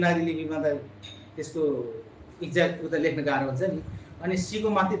भन्नाले देवनागरी लिपिमा त त्यसको एक्ज्याक्ट उता लेख्न गाह्रो हुन्छ नि अनि सीको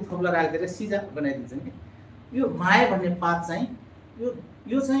माथि थोप्ला राखिदिएर सिजा बनाइदिन्छन् कि यो माया भन्ने पात चाहिँ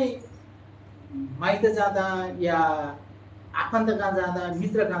यो चाहिँ माइत जाँदा या आफन्त कहाँ जाँदा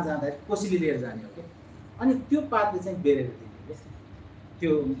मित्र कहाँ जाँदा कोसीले लिएर जाने हो कि अनि त्यो पातले चाहिँ बेरेर दिने के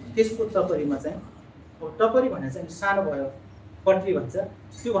त्यो त्यसको टपरीमा चाहिँ अब टपरी भने चाहिँ सानो भयो पट्री भन्छ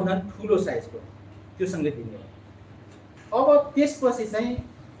त्योभन्दा ठुलो साइजको त्योसँगै दिने हो अब त्यसपछि चाहिँ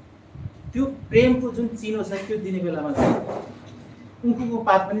त्यो प्रेमको जुन चिनो छ त्यो दिने बेलामा चाहिँ उखुको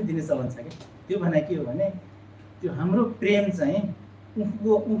पात पनि दिने चलन छ कि त्यो भने के हो भने त्यो हाम्रो प्रेम चाहिँ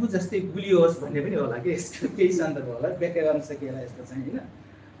उखु जस्तै गुलियोस् भन्ने पनि होला कि यसको केही सन्दर्भ होला व्याख्या गर्न सकिएला यसको चाहिँ होइन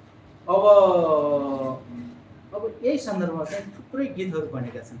अब यही सन्दर्भमा चाहिँ थुप्रै गीतहरू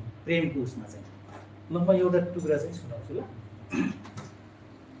बनेका छन् प्रेमको उसमा चाहिँ ल म एउटा टुक्रा चाहिँ सुनाउँछु ल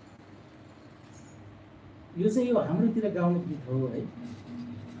यो चाहिँ यो हाम्रोतिर गाउने गीत हो है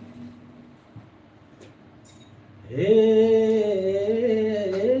हे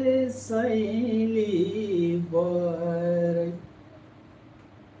सैली बरै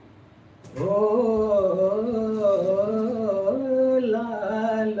ओ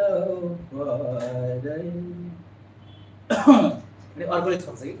लालो बरै अनि अर्कोले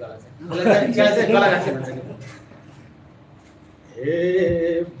छोड्छ कि गला चाहिँ गला राख्छ भन्छ कि हे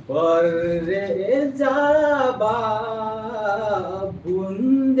बर्रे जाबा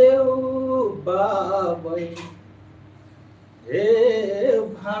बुन्देऊ बाबै हे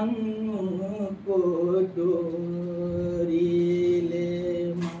भाङको डोरीले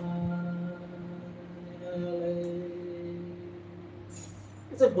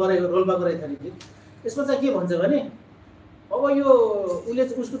बरेको रोल्पाको रहेछ नि यसमा चाहिँ के भन्छ भने अब यो उसले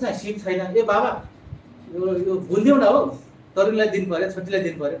उसको चाहिँ सिप छैन ए बाबा यो भुलिदेऊ न हौ तरुणलाई दिनु पर्यो छोटीलाई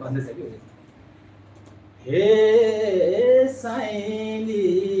दिनु पर्यो भन्दैछ कि उसले हे साइली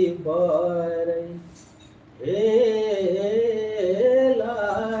बरै हे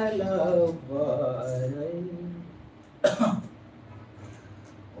लाला बरै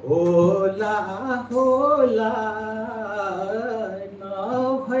होला होला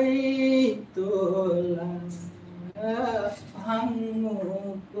नभई तोला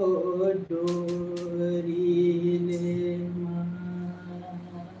भाङको डोरीले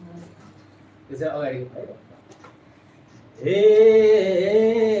त्यो चाहिँ अगाडिको भयो हे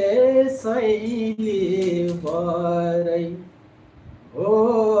सैली बरै हो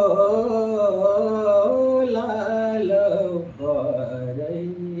लालो बरै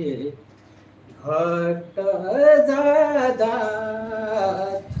घट जादा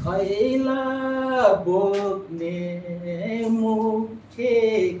थैला बोक्ने मुखे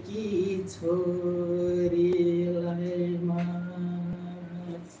कि छोरीलाई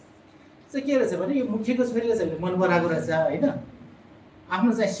चाहिँ के रहेछ भने यो मुखीको छोरीले चाहिँ मन पराएको रहेछ होइन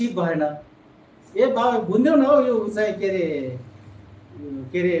आफ्नो चाहिँ सिप भएन ए बाबा भुन्देऊ न हौ यो चाहिँ के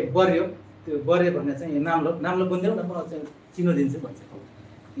अरे बर्यो त्यो बर्यो भन्ने चाहिँ नाम्लो बुन्देऊ न म चाहिँ चिनो दिन्छु भन्छ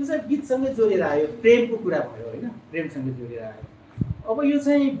यो चाहिँ गीतसँगै जोडेर आयो प्रेमको कुरा भयो होइन प्रेमसँगै जोडेर आयो अब यो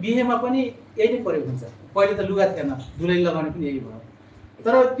चाहिँ बिहेमा पनि यही नै प्रयोग हुन्छ पहिले त लुगा थिएन दुलही लगाउने पनि यही भयो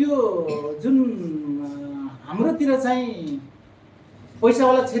तर त्यो जुन हाम्रोतिर चाहिँ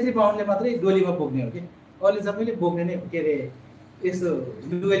पैसावाला छेत्री बाहुनले मात्रै डोलीमा बोक्ने हो कि अहिले सबैले बोक्ने नै के अरे यस्तो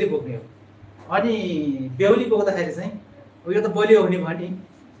लुगाले बोक्ने हो अनि बेहुली बोक्दाखेरि चाहिँ यो त बलियो हुने भने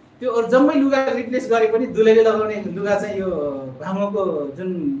त्यो अरू जम्मै लुगा रिप्लेस गरे पनि दुलैले लगाउने लुगा चाहिँ यो भाङोको जुन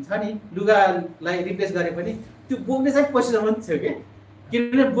छ नि लुगालाई रिप्लेस गरे पनि त्यो बोक्ने चाहिँ पैसा पनि थियो कि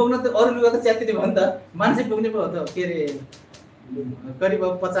किनभने बोक्न त अरू लुगा त च्यातिने भयो नि त मान्छे बोक्ने पो हो त के अरे करिब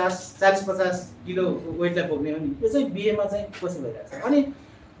 40-50 किलो वेटलाई बोक्ने हो नि यो चाहिँ बिहेमा चाहिँ पछि भइरहेको छ अनि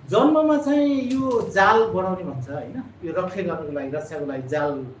जन्ममा चाहिँ यो जाल बनाउने भन्छ होइन यो रक्षा गर्नको लागि रक्षाको लागि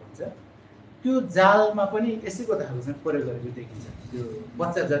जाल भन्छ त्यो जालमा पनि यसैको धागो चाहिँ प्रयोग गरेको देखिन्छ त्यो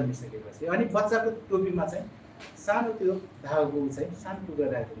बच्चा जन्मिसकेपछि अनि बच्चाको टोपीमा चाहिँ सानो त्यो धागोको चाहिँ सानो टुक्रा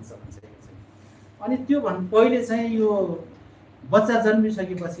राखेको हुन्छ अनि त्यो पहिले चाहिँ यो बच्चा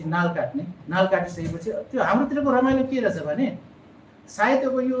जन्मिसकेपछि नाल काटिसकेपछि त्यो हाम्रोतिरको रमाइलो के रहेछ भने सायद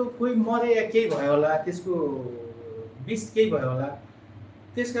अब यो कोही मरे या केही भयो होला त्यसको विष केही भयो होला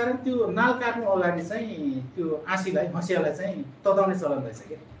त्यसकारण त्यो नाल काट्नु अगाडि चाहिँ त्यो आँसीलाई हँसियालाई चाहिँ तताउने चलन रहेछ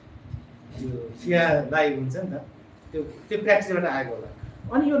क्या त्यो खियालाई हुन्छ नि त त्यो प्र्याक्टिसबाट आएको होला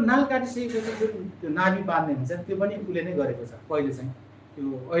अनि यो नाल काटिसकेपछि जुन त्यो नाभि बाँध्ने हुन्छ त्यो पनि उसले नै गरेको छ पहिले चाहिँ त्यो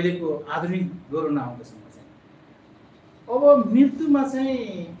अहिलेको आधुनिक गोरु नआउँदासम्म चाहिँ अब मृत्युमा चाहिँ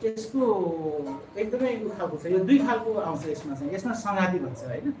यसको एकदमै खालको छ यो दुई खालको आउँछ यसमा सङ्गाती भन्छ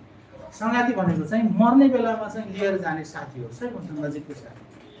होइन सङ्गाती भनेको चाहिँ मर्ने बेलामा चाहिँ लिएर जाने साथी हो सबैभन्दा नजिकको साथी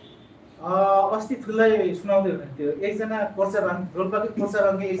अस्ति ठुलै सुनाउँदै हुनुहुन्थ्यो एकजना कोर्चा रोल्पाकै कोर्चा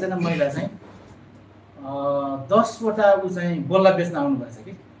रङकै एकजना महिला चाहिँ 10 वटा ऊ चाहिँ बोल्ला बेच्न आउनुभएको छ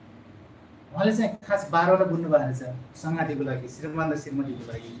कि उहाँले चाहिँ खास 12 वटा बुन्नु भएको रहेछ सङ्गातीको लागि श्रीमान र श्रीमतीको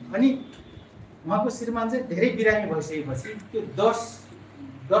लागि अनि उहाँको श्रीमान चाहिँ धेरै बिरामी भइसकेपछि त्यो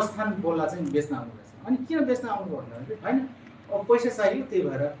 10 थान बोल्ला चाहिँ बेच्न आउनुभएको छ अनि किन बेच्न आउनुभयो भन्दाखेरि होइन अब पैसा चाहियो त्यही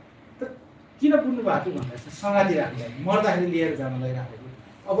भएर तर किन बुन्नु भएको थियो भन्दाखेरि सङ्गाती राख्नलाई मर्दाखेरि लिएर जानलाई राखेको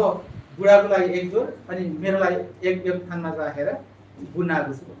अब बुढाको लागि एक जोर अनि मेरो लागि एक थानमा राखेर बुन्न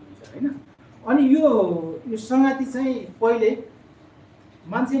आएको छु भन्नुहुन्छ होइन अनि यो सङ्गाती चाहिँ पहिले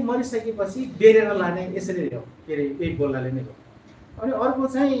मान्छे मरिसकेपछि बेरेर लाने यसरी हो के अरे एक बोल्लाले नै हो अनि अर्को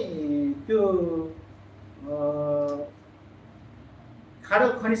चाहिँ त्यो खाडल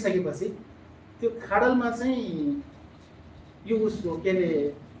खनिसकेपछि त्यो खाडलमा चाहिँ यो उसको के अरे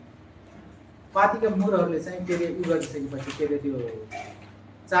पातीका मुरहरूले चाहिँ के अरे उ गरिसकेपछि के अरे त्यो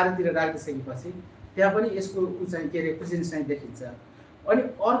चारैतिर राखिसकेपछि त्यहाँ पनि यसको उ चाहिँ के अरे प्रेजेन्स चाहिँ देखिन्छ अनि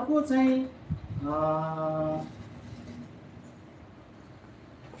अर्को चाहिँ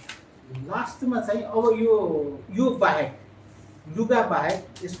लास्टमा चाहिँ अब यो बाहेक लुगा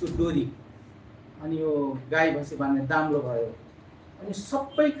बाहेक यसको डोरी अनि यो गाई भैँसी बाँध्ने दाम्लो भयो अनि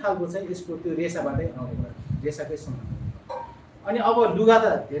सबै खालको चाहिँ यसको त्यो रेसाबाटै आउने भयो रेसाकै सम्बन्ध अनि अब लुगा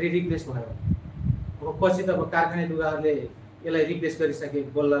त धेरै रिप्लेस भयो अब पछि त अब कारखाने लुगाहरूले यसलाई रिप्लेस गरिसके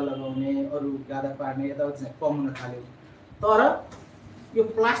गोल्ला लगाउने अरू गादा पार्ने यताउति चाहिँ कम हुन थाल्यो तर यो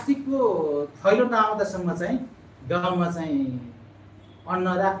प्लास्टिकको थैलो नआउँदासम्म चाहिँ गाउँमा चाहिँ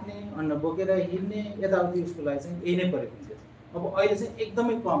अन्न राख्ने अन्न बोकेर हिँड्ने यताउति उसको लागि चाहिँ यही नै प्रयोग हुन्थ्यो अब अहिले चाहिँ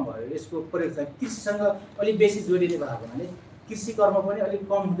एकदमै कम भयो यसको प्रयोग चाहिँ कृषिसँग अलिक बेसी जोडिने भएको हुनाले कृषि कर्म पनि अलिक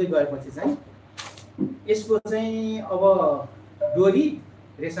कम हुँदै गएपछि चाहिँ यसको चाहिँ अब डोरी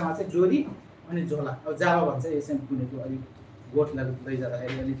रेसामा चाहिँ डोरी अनि झोला अब जाबा भन्छ यो चाहिँ बुनेको अलिक गोठ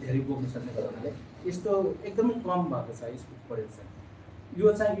लैजाँदाखेरि अलिक धेरै बोक्नु सक्ने हुनाले यस्तो एकदमै कम भएको छ यसको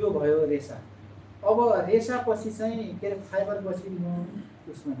प्रयोग चाहिँ यो भयो रेसा अब रेसापछि चाहिँ के अरे फाइबरपछि म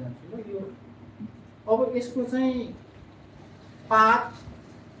उसमा जान्छु ल यो अब यसको चाहिँ पात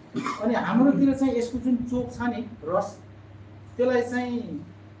अनि हाम्रोतिर चाहिँ यसको जुन चोक छ नि रस त्यसलाई चाहिँ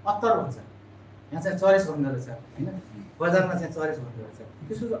अत्तर भन्छ यहाँ चाहिँ चरेस भन्दो रहेछ होइन बजारमा चाहिँ चरेस भन्दो रहेछ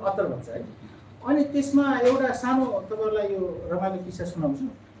त्यसको चाहिँ अत्तर भन्छ है अनि त्यसमा एउटा सानो तपाईँलाई यो रमाइलो किस्सा सुनाउँछु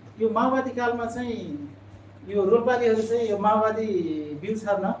यो माओवादी कालमा चाहिँ यो रोल्पालीहरू चाहिँ यो माओवादी बिउ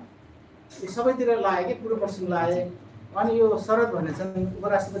छर्न यो सबैतिर लाए कि पूर्व पश्चिम लाए अनि यो शरद भन्ने छन्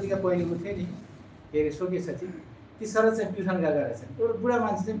उपराष्ट्रपतिका पहिलेको थियो नि के अरे सोके सचिव ती शरद चाहिँ प्युठान गएका रहेछन् एउटा बुढा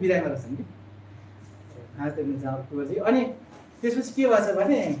मान्छे चाहिँ बिरामी रहेछन् कि पुगजी अनि त्यसपछि के भएछ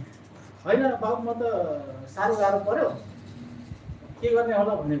भने होइन बाबु म त साह्रो गाह्रो पऱ्यो के गर्ने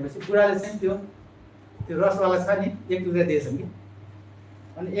होला भनेपछि बुढाले चाहिँ त्यो रसवाला छ नि एक टुक्रा दिएछन् कि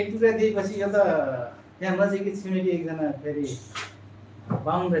अनि एक टुक्रा दिएपछि यो त त्यहाँ नजिकै छिमेकी एकजना फेरि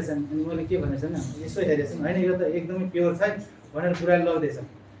बाहुन रहेछन् अनि मैले के भनेछन् यसो हेरेछन् होइन यो त एकदमै प्योर छ भनेर बुढाले लगिदिएछन्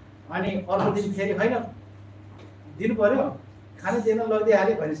अनि अर्को दिन फेरि होइन दिनु पर्यो खाना दिएर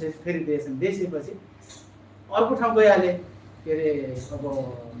लगिदिइहालेँ भनिसकेपछि फेरि दिएछन् दिइसकेपछि अर्को ठाउँ गइहालेँ के अरे अब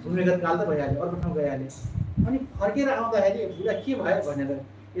भूमिगत काल त भइहाल्यो अर्को ठाउँ गइहालेँ अनि फर्केर आउँदाखेरि बुढा के भयो भनेर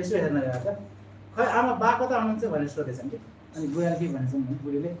यसो हेर्न गएको खै आमा बा कता आउनुहुन्छ भनेर सोधेछन् कि अनि बुढाले के भनेछन् भने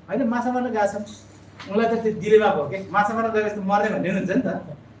बुढीले होइन माछा मार्न गएको छन् उनलाई त त्यो दिलेमा भयो कि माछा मार्न गएपछि त मर्ने भन्ने हुनुहुन्छ नि त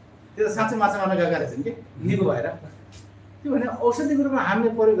त्यो त साँच्चै माछा मार्न गएका रहेछन् कि निको भएर त्यो भने औषधिको रूपमा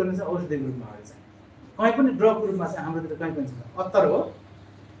हामीले प्रयोग गर्नु चाहिँ औषधिको रूपमा हो चाहिँ कहीँ पनि ड्रगको रूपमा चाहिँ हाम्रोतिर कहीँ पनि छैन अत्तर हो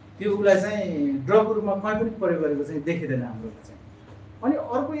त्यो उसलाई चाहिँ ड्रगको रूपमा कहीँ पनि प्रयोग गरेको चाहिँ देखिँदैन हाम्रोमा चाहिँ अनि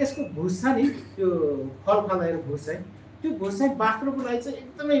अर्को यसको भुस छ नि त्यो फल खाँदाखेरि भुस चाहिँ त्यो भुस चाहिँ बाख्रोको लागि चाहिँ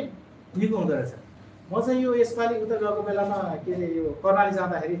एकदमै निको हुँदो रहेछ म चाहिँ यो यसपालि उता गएको बेलामा के अरे यो कर्णाली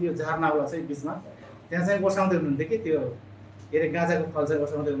जाँदाखेरि त्यो झारनाउला चाहिँ बिचमा त्यहाँ चाहिँ ओसाउँदै हुनुहुन्थ्यो कि त्यो के अरे गाँजाको फल चाहिँ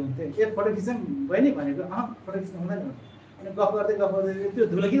ओसाउँदै हुनुहुन्थ्यो एक फोटो खिचौँ बहिनी भनेको फोटो खिच्नु हुँदैन अनि गफ गर्दै त्यो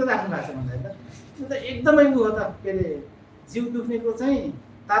धुलो किन राख्नु भएको छ भन्दाखेरि त त्यो त एकदमै उ हो त के अरे जिउ दुख्नेको चाहिँ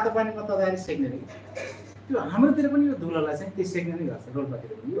तातो पानीमा तताएर सेक्ने रे त्यो हाम्रोतिर पनि यो धुलोलाई चाहिँ त्यो सेक्ने नै गर्छ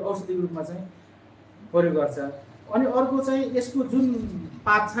रोल्पातिर पनि यो औषधिको रूपमा चाहिँ प्रयोग गर्छ अनि अर्को चाहिँ यसको जुन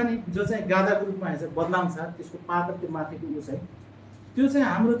पात छ नि जो चाहिँ गाँजाको रूपमा हेर्छ बदनाम छ त्यसको पात र त्यो माथिको उ चाहिँ त्यो चाहिँ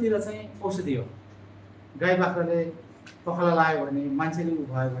हाम्रोतिर चाहिँ औषधि हो गाई बाख्राले पखाला लाग्यो भने मान्छेले उ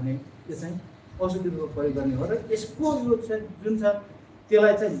भयो भने त्यो चाहिँ औषधिको रूपमा प्रयोग गर्ने हो र यसको यो चाहिँ जुन छ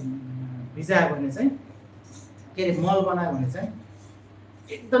त्यसलाई चाहिँ भिजायो भने चाहिँ के अरे मल बनायो भने चाहिँ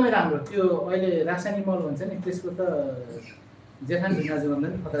एकदमै राम्रो त्यो अहिले रासायनिक मल भन्छ नि त्यसको त जेठान ढिङ्गाजु भन्दा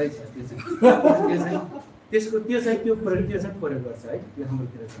पनि खतरै छ त्यो चाहिँ त्यो चाहिँ प्रयोग गर्छ है त्यो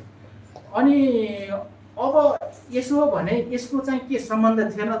हाम्रोतिर चाहिँ अनि अब यसो हो भने यसको चाहिँ के सम्बन्ध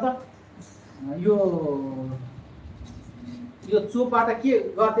थिएन त यो यो चोपबाट के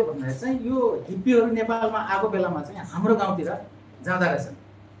गर्थे भन्दाखेरि चाहिँ यो हिप्पीहरू नेपालमा आएको बेलामा चाहिँ हाम्रो गाउँतिर जाँदा रहेछन्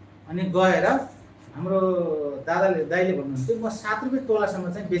अनि गएर हाम्रो दाइले भन्नुहुन्थ्यो म 7 रुपियाँ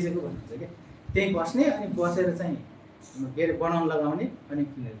तोलासम्म चाहिँ बेचेको भन्नुहुन्छ क्या त्यहीँ बस्ने अनि बसेर चाहिँ के अरे बनाउन लगाउने अनि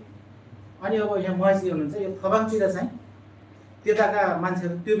किनेर अनि अब यहाँ महेशजी हुनुहुन्छ यो थबाङतिर चाहिँ त्यताका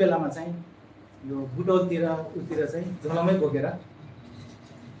मान्छेहरू त्यो बेलामा चाहिँ यो बुटौलतिर उतिर चाहिँ झोलामै बोकेर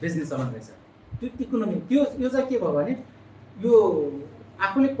बेच्ने चलन रहेछ त्यो इकोनोमी त्यो यो चाहिँ के भयो भने यो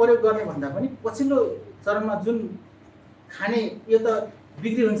आफूले प्रयोग गर्ने भन्दा पनि पछिल्लो चरणमा जुन खाने यो त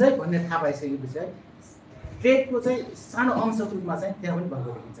बिक्री हुन्छ है भन्ने थाहा पाइसकेपछि है ट्रेडको चाहिँ सानो अंशको रूपमा चाहिँ त्यहाँ पनि भएको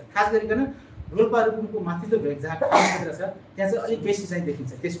देखिन्छ खास गरिकन रोल्पा रुकुमको माथिल्लो भेग जहाँ क्षेत्र छ त्यहाँ चाहिँ अलिक बेसी चाहिँ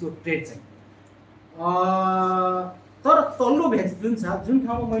देखिन्छ त्यसको ट्रेड चाहिँ तर तल्लो भेग जुन छ जुन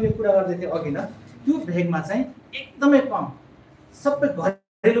ठाउँमा मैले कुरा गर्दै थिएँ अघि न त्यो भेगमा चाहिँ एकदमै कम सबै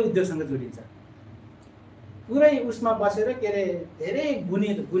घरेलु उद्योगसँग जोडिन्छ पुरै उसमा बसेर के अरे धेरै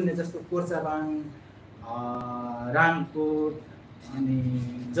बुन्ने जस्तो कोर्चाबाङ रामकोट अनि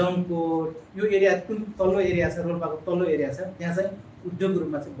जमकोट यो एरिया कुन तल्लो एरिया छ रोल्पाको तल्लो एरिया छ त्यहाँ चाहिँ उद्योगको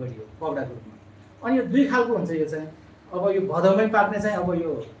रूपमा चाहिँ बढियो कपडाको रूपमा अनि यो दुई खालको हुन्छ यो चाहिँ अब यो भदौमै पाक्ने चाहिँ अब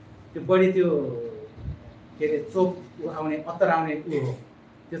यो त्यो बढी त्यो के अरे चोप आउने अत्तर आउने उयो हो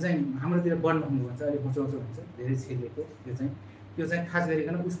त्यो चाहिँ हाम्रोतिर बनभङ्गु भन्छ अलिक होचौचो हुन्छ धेरै छिलेको त्यो चाहिँ खास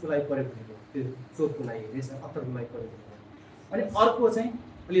गरिकन उसको लागि प्रयोग गरेको त्यो चोपको लागि रहेछ अत्तरको लागि प्रयोग गरेको अनि अर्को चाहिँ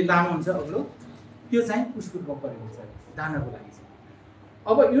अलि लामो हुन्छ अग्लो त्यो चाहिँ उसको रूपमा प्रयोग हुन्छ दानाको लागि चाहिँ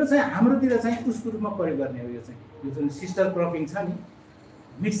अब यो चाहिँ हाम्रोतिर चाहिँ उसको रूपमा प्रयोग गर्ने हो यो चाहिँ यो जुन सिस्टर क्रपिङ छ नि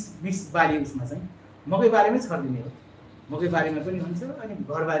मिक्स बारी उसमा चाहिँ मकै बारीमै छरिदिने हो मकै बारीमा पनि हुन्छ अनि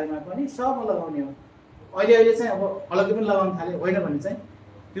घरबारीमा पनि सबमा लगाउने हो अहिले चाहिँ अब अलग्गै पनि लगाउन थाल्यो होइन भने चाहिँ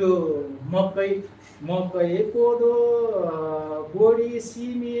त्यो मकै कोदो बोडी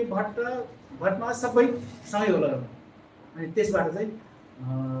सिमी भट्टमा सबै सँगै हो लगाउनु अनि त्यसबाट चाहिँ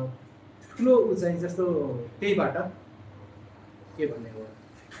ठुलो ऊ चाहिँ जस्तो त्यहीबाट के भन्ने हो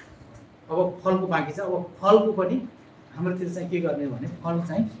अब फलको बाँकी छ अब फलको पनि हाम्रोतिर चाहिँ के गर्ने भने फल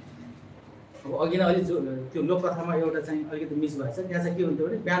चाहिँ अब अघि नै अलि जो त्यो लोककथामा एउटा चाहिँ अलिकति मिस भएछ त्यहाँ चाहिँ के हुन्थ्यो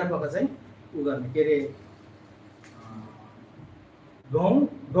भने बिहान पख चाहिँ ऊ गर्ने के अरे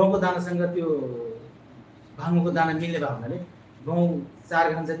गहुँको दानासँग त्यो भाङ्गोको दाना मिल्ने भयो हुनाले गहुँ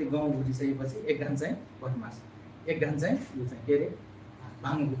 4 घान जति गहुँ भुटिसकेपछि 1 घान चाहिँ भटमास 1 घान चाहिँ यो चाहिँ के अरे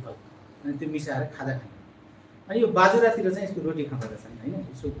भाङ्गोको फल अनि त्यो मिसाएर खाजा खाने अनि यो बाजुरातिर चाहिँ यसको रोटी खाँदो रहेछ होइन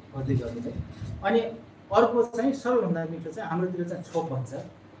यसो खोज्दै गर्दै चाहिँ अनि अर्को चाहिँ सबैभन्दा मिठो चाहिँ हाम्रोतिर चाहिँ छोप भन्छ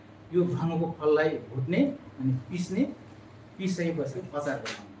यो भाङ्गोको फललाई भुट्ने अनि पिसकेपछि अचार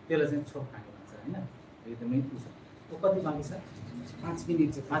बनाउने त्यसलाई चाहिँ छोप खाने भन्छ होइन एकदमै छ कति बाँकी छ 5 मिनट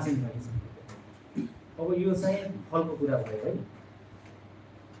छ 5 मिनट बाँकी छ अब यो चाहिँ फलको कुरा भयो है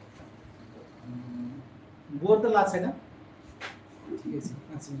बोर त लाग्छ छैन ठिकै छ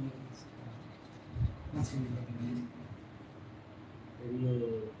 5 मिनट यो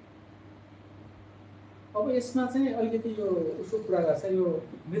अब यसमा चाहिँ अलिकति यो उसको कुरा गर्छ यो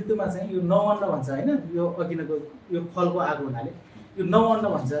मृत्युमा चाहिँ यो नवन्न भन्छ होइन यो अघिनको यो फलको आगो हुनाले यो नवन्न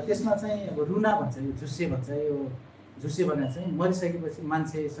भन्छ त्यसमा चाहिँ अब रुना भन्छ यो झुस्से भन्छ यो झुस्से भनेर चाहिँ मरिसकेपछि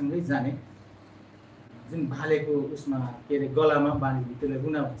मान्छेसँगै जाने जुन भालेको उसमा के अरे गलामा बाँधेको त्यसलाई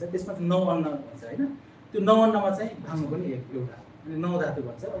रुना भन्छ त्यसमा चाहिँ 9 अन्न भन्छ होइन त्यो 9 अन्नमा चाहिँ भाङ्गो पनि एउटा अनि 9 धातु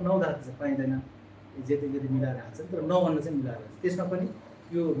भन्छ 9 धातु चाहिँ पाइँदैन जति मिलाएर राख्छ तर 9 अन्न चाहिँ मिलाएर राख्छ त्यसमा पनि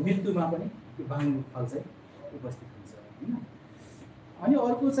यो मृत्युमा पनि त्यो भाङ्गो फल चाहिँ उपस्थित हुन्छ होइन अनि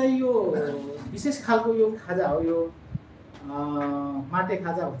अर्को चाहिँ यो विशेष खालको यो खाजा हो यो माटे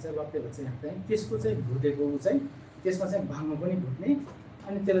खाजा भन्छ लप्टे भन्छ यहाँ चाहिँ त्यसको चाहिँ भुटेको चाहिँ त्यसमा चाहिँ भाङ्गो पनि भुट्ने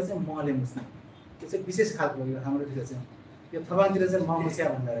अनि त्यसलाई चाहिँ महले मुस्ने त्यो चाहिँ विशेष खालको यो हाम्रोतिर चाहिँ यो थबाङतिर चाहिँ मुस्या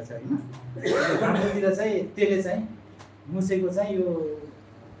भन्दो रहेछ होइन हाम्रोतिर चाहिँ त्यसले चाहिँ मुसेको चाहिँ यो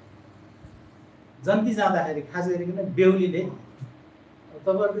जन्ती जाँदाखेरि खास गरिकन बेहुलीले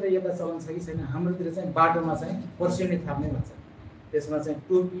तपाईँहरूतिर यता चलन छ कि छैन हाम्रोतिर चाहिँ बाटोमा चाहिँ पर्स्यौनी थाप्ने भन्छ त्यसमा चाहिँ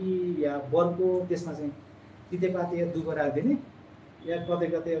टोपी या बर्को त्यसमा चाहिँ तितेपाती या दुःख राखिदिने या कतै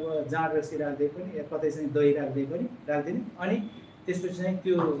कतै अब जाँड रक्सी राख्दै पनि या कतै चाहिँ दही राख्दै पनि राखिदिने अनि त्यसपछि चाहिँ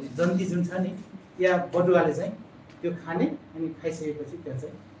त्यो जन्ती जुन छ नि या बटुवाले चाहिँ त्यो खाने अनि खाइसकेपछि त्यहाँ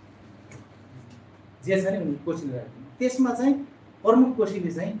चाहिँ जे छ नि कोसीले राख्दिने त्यसमा चाहिँ प्रमुख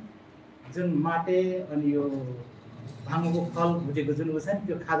कोसीले चाहिँ जुन माटे अनि यो भाङ्गोको फल भुटेको जुन ऊ छ नि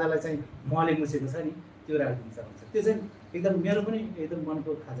त्यो खाजालाई चाहिँ महले मुसेको छ नि त्यो राखिदिन्छ भन्छ त्यो चाहिँ एकदम मेरो पनि एकदम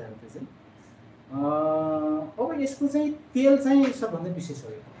मनको खाजा हो त्यो चाहिँ अब यसको चाहिँ तेल चाहिँ सबभन्दा विशेष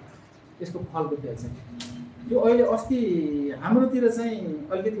हो यसको फलको तेल चाहिँ यो अहिले अस्ति हाम्रोतिर चाहिँ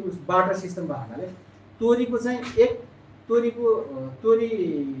अलिकति उस बाटर सिस्टम भएको हुनाले तोरीको चाहिँ एक तोरीको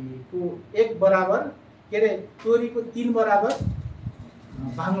को 1 बराबर के अरे तोरीको 3 बराबर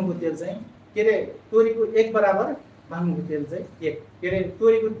भाङ्गोको तेल चाहिँ के अरे तोरीको 1 बराबर भाङ्गोको तेल चाहिँ 1 के अरे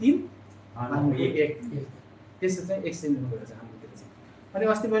तोरीको 3 भाङ्गोको 1 त्यसो चाहिँ एक्सचेन्ज हुँदो रहेछ हाम्रोतिर चाहिँ। अनि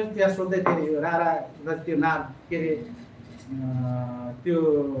अस्ति मैले त्यहाँ सोध्दै थिएँ यो रारा र त्यो नार के अरे त्यो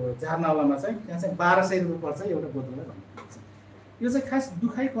झारनालामा चाहिँ त्यहाँ चाहिँ 1200 रुपियाँ पर्छ एउटा बोतललाई भन्नुहुन्छ। यो चाहिँ खास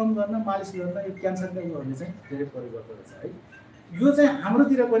दुखाइ कम गर्न मालिस गर्न यो क्यान्सरका योहरूले चाहिँ धेरै प्रयोग गर्दो रहेछ है। यो चाहिँ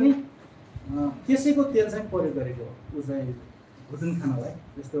हाम्रोतिर पनि त्यसैको तेल चाहिँ प्रयोग गरेको हो। ऊ चाहिँ भुटुन खानलाई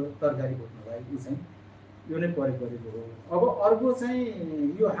जस्तो तरकारी भुट्नलाई ऊ चाहिँ यो नै प्रयोग गरेको हो। अब अर्को चाहिँ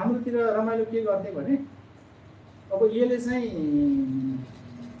यो हाम्रोतिर रमाइलो के गर्थे भने अब यसले चाहिँ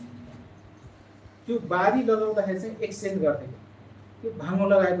त्यो बारी लगाउँदाखेरि चाहिँ एक्सचेन्ज गर्थे। त्यो भाङ्गो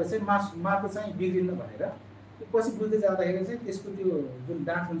लगाएपछि चाहिँ माटो चाहिँ बिग्रिन्न भनेर त्यो पछि बुझ्दै जाँदाखेरि चाहिँ त्यसको त्यो जुन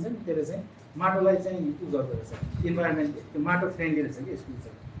डाँठ हुन्छ नि त्यसले चाहिँ माटोलाई चाहिँ उ गर्दो रहेछ। इन्भाइरोमेन्ट त्यो माटो फ्रेन्डली रहेछ कि यसको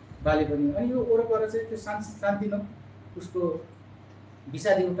चाहिँ बाली पनि। अनि यो वरपर चाहिँ त्यो शान्तिनो उसको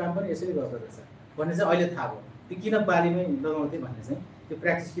विषादीको काम पनि यसरी गर्दो रहेछ भन्ने चाहिँ अहिले थाहा भयो। त्यो किन बालीमै लगाउँथे भन्ने चाहिँ त्यो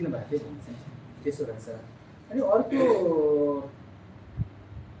प्र्याक्टिस किन भएको थियो भन्ने चाहिँ त्यसो रहेछ। अनि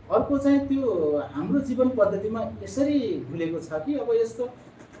अर्को चाहिँ त्यो हाम्रो जीवन पद्धतिमा यसरी भुलेको छ कि अब यस्तो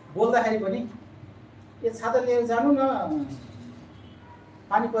बोल्दाखेरि पनि ए छाता लिएर जानु न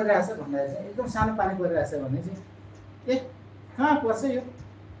पानी परिरहेछ भन्दाखेरि चाहिँ एकदम सानो पानी परिरहेछ भने चाहिँ ए कहाँ पर्छ यो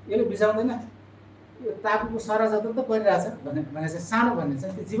यसले बिसाउँदैन यो ताकुको सरा जत्रो त परिरहेछ भने चाहिँ सानो भन्ने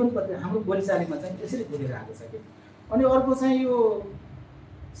चाहिँ त्यो जीवन पद्धति हाम्रो बोलीचालीमा चाहिँ यसरी भुलेर आएको छ कि। अनि अर्को चाहिँ यो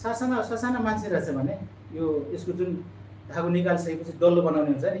ससाना मान्छे रहेछ भने यो यसको जुन धागो निकालिसकेपछि डल्लो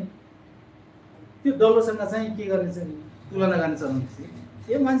बनाउने हुन्छ नि त्यो डल्लोसँग चाहिँ के गर्ने चाहिँ तुलना गर्न चाहनुहुन्छ।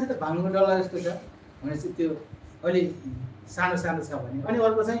 यो मान्छे त भाङ्गोको डल्ला जस्तो छ भनेपछि त्यो अलि सानो सानो छ भने। अनि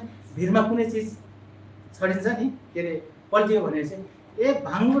अर्को चाहिँ भिरमा कुनै चिज छरिन्छ नि के अरे पल्टियो भने चाहिँ ए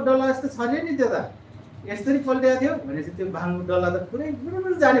भाङ्गोको डल्ला जस्तो छर्यो नि त्यो त यस्तरी पल्टिएको थियो भने चाहिँ त्यो भाङ्गोको डल्ला त पुरै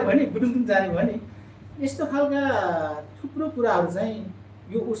गुडुङ जाने भयो नि गुडुङ जाने भयो नि। यस्तो खालका थुप्रो कुराहरू चाहिँ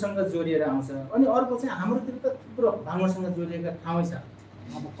यो उसँग जोडिएर आउँछ। अनि अर्को चाहिँ हाम्रोतिर त थुप्रो भाङ्गोसँग जोडिएका ठाउँै छ।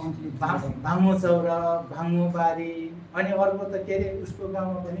 अब भाङ्गो चौरा भाङ्गो बारी अनि अर्को त के अरे उसको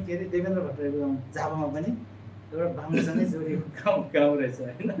गाउँमा पनि के अरे देवेन्द्र भट्टराईको गाउँ झापामा पनि एउटा भाङ्गोसँगै जोडिएको गाउँ रहेछ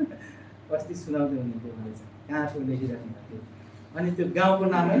होइन। अस्ति सुनाउँदै हुनुहुन्थ्यो मैले चाहिँ कहाँको लेखिराख्नु भएको थियो। अनि त्यो गाउँको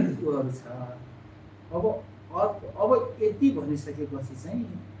नामै त्योहरू छ। अब यति भनिसकेपछि चाहिँ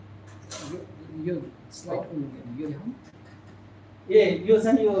यो स्लाइड यो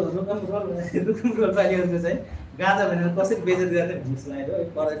चाहिँ यो रुकुम रोल पालिहरूको चाहिँ गाँजा भनेर कसरी बेजत गर्ने भन्ने स्लाइड हो।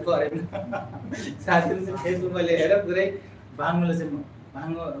 परेन साथीहरू चाहिँ फेसबुकमा लेखेर पुरै भाङ्गोले चाहिँ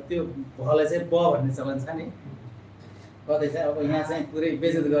भाङ्गो त्यो भलाई चाहिँ ब भन्ने चलन छ नि कतै चाहिँ अब यहाँ चाहिँ पुरै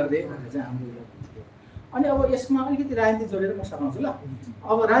बेजत गरिदिए भनेर चाहिँ हाम्रो। अनि अब यसमा अलिकति राजनीति जोडेर म सघाउँछु ल।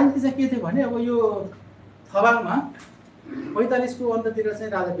 अब राजनीति चाहिँ के थियो भने अब यो थबाङमा 45 को अन्ततिर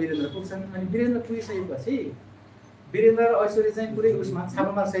चाहिँ राजा वीरेन्द्र पुग्छन्। अनि वीरेन्द्र पुगिसकेपछि वीरेन्द्र र ऐश्वर्य चाहिँ पुरै उसमा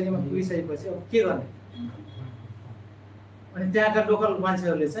छापामार शैलीमा पुगिसकेपछि अब के गर्ने। अनि त्यहाँका लोकल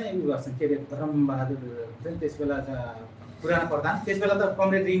मान्छेहरूले चाहिँ उयो गर्छन् के अरे धर्मबहादुर चाहिँ त्यस बेलाका पुरानो प्रधान त्यस बेला त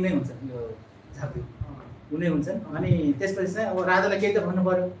कमरेड रिङ नै हुन्छ यो झापी उनी हुन्छन्। अनि त्यसपछि चाहिँ अब राजालाई केही त भन्नु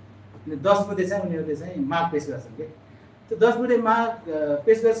पऱ्यो। अनि 10 बुधे चाहिँ उनीहरूले चाहिँ माग पेश गर्छन् कि त्यो 10 बुधे माग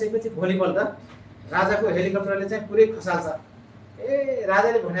पेश गरिसकेपछि भोलिपल्ट राजाको हेलिकप्टरले चाहिँ पुरै खसाल्छ। ए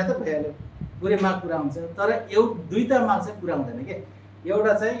राजाले भने त भइहाल्यो पुरै माग पुरा हुन्छ। तर दुईटा माग चाहिँ पुरा हुँदैन कि।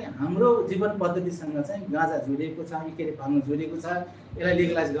 एउटा चाहिँ हाम्रो जीवन पद्धतिसँग चाहिँ गाँजा जोडिएको छ के अरे भाङ्गो जोडिएको छ यसलाई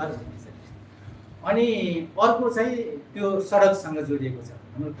लिगलाइज गर भनिन्छ। अनि अर्को चाहिँ त्यो सडकसँग जोडिएको छ।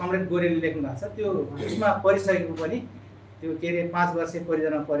 हाम्रो कमरेड गोरेले लेख्नु भएको छ त्यो उसमा परिसकेको पनि त्यो के अरे 5 वर्ष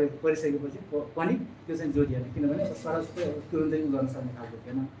परियोजना परिसकेपछि पनि त्यो चाहिँ जोडिएन किनभने सडक तुरुन्तै गर्न सक्ने खालको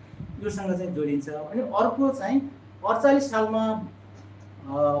थिएन। योसँग चाहिँ जोडिन्छ। अनि अर्को चाहिँ 48 सालमा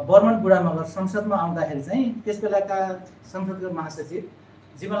बर्मन बुढामगर संसदमा आउँदाखेरि चाहिँ त्यस बेलाका संसदका महासचिव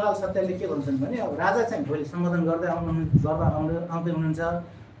जीवनलाल सत्याले के भन्छन् भने अब राजा चाहिँ भोलि सम्बोधन गर्दै आउँदै हुनुहुन्छ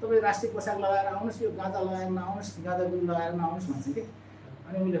तपाईँ राष्ट्रिय पोसाक लगाएर आउनुहोस् यो गाँजा लगाएर नआउनुहोस् गाँजा गुरु लगाएर नआउनुहोस् भन्छ कि।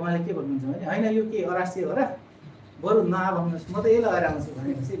 अनि उहाँले के भन्नुहुन्छ भने होइन यो के अराष्ट्रिय हो र बरु नआउनुहोस् म त यही लगाएर आउँछु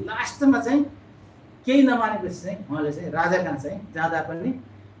भनेपछि लास्टमा चाहिँ केही नमानेपछि चाहिँ उहाँले चाहिँ राजा कहाँ चाहिँ जाँदा पनि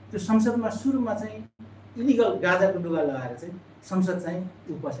त्यो संसदमा सुरुमा चाहिँ इलिगल गाँजाको लुगा लगाएर चाहिँ संसद चाहिँ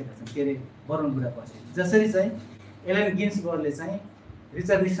ऊ पसेका छन् के अरे बर्मन बुढा पसे। जसरी चाहिँ एलेन गिन्सबर्गले चाहिँ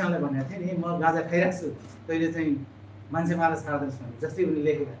रिचर्ड निक्सनलाई भनेको थिए नि म गाँजा खाइरहेको छु तैँले चाहिँ मान्छे मारेर छाड्दैछ भने जस्तै उनले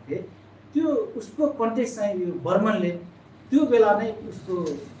लेखेका थिए त्यो उसको कन्टेक्स्ट चाहिँ यो बर्मनले त्यो बेला नै उसको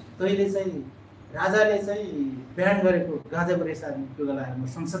तैँले चाहिँ राजाले चाहिँ ब्यान गरेको गाँजाको रेसा लुगा लगाएर म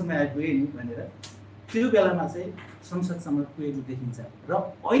संसदमा आइपुगेँ नि भनेर त्यो बेलामा चाहिँ संसदसम्म पुगेको देखिन्छ। र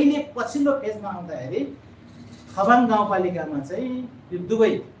अहिले पछिल्लो फेजमा आउँदाखेरि खबाङ गाउँपालिकामा चाहिँ यो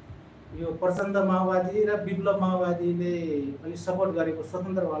दुवै यो प्रचण्ड माओवादी र विप्लव माओवादीले अलि सपोर्ट गरेको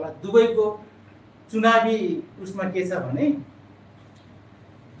स्वतन्त्रवाला दुवैको चुनावी उसमा के छ भने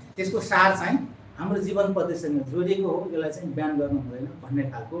त्यसको सार चाहिँ हाम्रो जीवन पद्धतिसँग जोडिएको हो, यसलाई चाहिँ ब्यान गर्नु हुँदैन भन्ने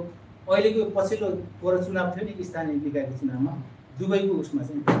खालको अहिलेको पछिल्लो पोहोर चुनाव थियो नि स्थानीय निकायको चुनावमा दुवैको उसमा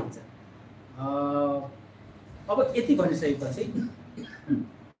चाहिँ देखिन्छ। अब यति भनिसकेपछि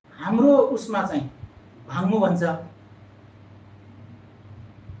हाम्रो उसमा चाहिँ भाङ्मो भन्छ,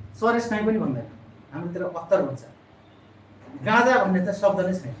 चरेस कहीँ पनि भन्दैन, हाम्रोतिर अत्तर भन्छ, गाँजा भन्ने त शब्द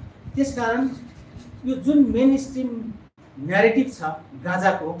नै छैन। त्यसकारण यो जुन मेन स्ट्रिम न्यारेटिभ छ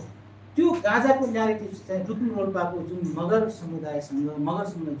गाँजाको, त्यो गाँजाको न्यारेटिभ चाहिँ रुकुम रोल्पाको जुन मगर समुदायसँग मगर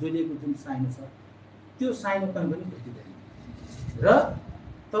समुदाय जोडिएको जुन साइनो छ त्यो साइनो कहीँ पनि भेटिँदैन। र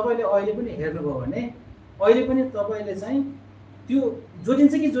तपाईँले अहिले पनि हेर्नुभयो भने अहिले पनि तपाईँले चाहिँ त्यो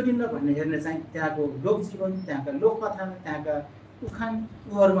जोडिन्छ कि जोडिन्न भन्ने हेर्ने चाहिँ त्यहाँको लोकजीवन, त्यहाँका लोककथा, त्यहाँका उखान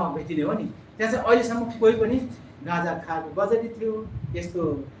उहरूमा भेटिने हो नि। त्यहाँ चाहिँ अहिलेसम्म कोही पनि गाँजा खाएको गजरी थियो, यस्तो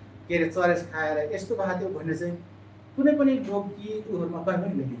के अरे चरेस खाएर यस्तो भएको थियो भन्ने चाहिँ कुनै पनि लोकगीत उहरूमा कहीँ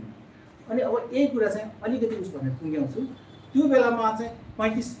पनि भेटिँदैन। अनि अब यही कुरा चाहिँ अलिकति उस भनेर टुङ्ग्याउँछु। त्यो बेलामा चाहिँ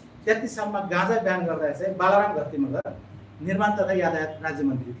 35-33 सालमा गाँजा ब्यान गर्दा चाहिँ बालाराम घरती मगर निर्माण तथा यातायात राज्य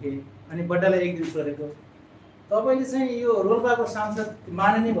मन्त्री थिए। अनि बड्डालाई एक दिन सोधेको, तपाईँले चाहिँ यो रोल्पाको सांसद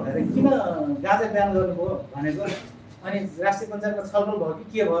माननीय भएर किन गाँजा ब्यान गर्नुभयो भनेको, अनि राष्ट्रिय पञ्चायतको छलफल भयो कि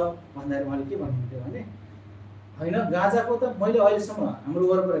के भयो भन्दाखेरि उहाँले के भन्नुहुन्थ्यो भने होइन गाँजाको त मैले अहिलेसम्म हाम्रो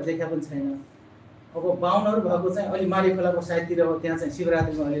वरपर देखा पनि छैन। अब बाहुनहरू भएको चाहिँ अलि माली खोलाको साइडतिर हो, त्यहाँ चाहिँ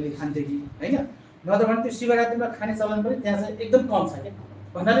शिवरात्रिमा अलिअलि खान्थे कि होइन, नत्र भने त्यो शिवरात्रिमा खाने चलन पनि त्यहाँ चाहिँ एकदम कम छ क्या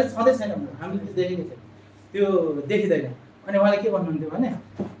भन्नाले छँदै छैन, हामीले त्यो देखेको थियो, त्यो देखिँदैन। अनि उहाँले के भन्नुहुन्थ्यो भने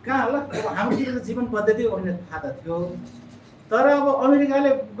कहाँ होला अब हाम्रोतिर त जीवन पद्धति हो भन्ने थाहा त थियो, तर अब अमेरिकाले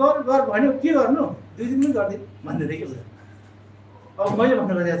गर भन्यो के गर्नु 2 दिन पनि गर्दै भन्दै थियो कि। अब मैले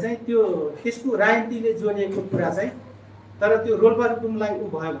भन्नु खोजेको चाहिँ त्यो त्यसको राजनीतिले जोडिएको कुरा चाहिँ, तर त्यो रोल्पा रुकुमलाई ऊ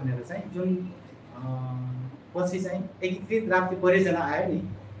भयो भनेर चाहिँ जुन पछि चाहिँ एकीकृत राप्ती परियोजना आयो नि,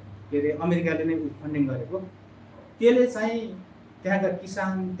 के अरे अमेरिकाले नै फन्डिङ गरेको, त्यसले चाहिँ त्यहाँका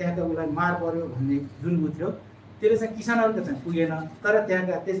किसान त्यहाँका उसलाई मार पर्यो भन्ने जुन ऊ थियो त्यसले चाहिँ किसानहरूको चाहिँ पुगेन। तर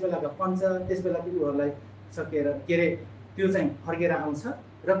त्यहाँका त्यस बेलाका पञ्च त्यस बेलाको उहरूलाई सकेर के अरे त्यो चाहिँ फर्केर आउँछ।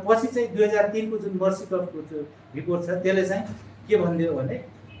 र पछि चाहिँ 2003 को जुन मर्सी क्लबको त्यो रिपोर्ट छ त्यसले चाहिँ के भनिदियो भने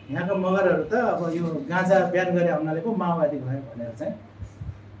यहाँका मगरहरू त अब यो गाँजा ब्यान गरे हुनाले पो माओवादी भयो भनेर चाहिँ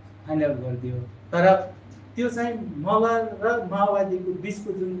फाइनल गरिदियो। तर त्यो चाहिँ मगर र माओवादीको बिचको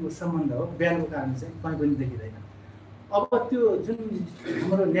जुन सम्बन्ध हो ब्यानको कारण चाहिँ कहीँ पनि देखिँदैन। अब त्यो जुन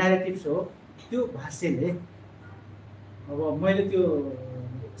हाम्रो न्यारेटिभ्स हो त्यो भाष्यले अब मैले त्यो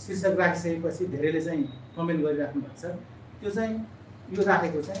शीर्षक राखिसकेपछि धेरैले चाहिँ कमेन्ट गरिराख्नु भएको छ, त्यो चाहिँ यो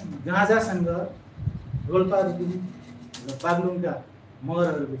राखेको चाहिँ गाँजासँग रोल्पा रुकुम र बागलुङका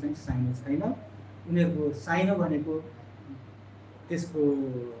मगरहरूको चाहिँ साइनो छैन। उनीहरूको साइनो भनेको त्यसको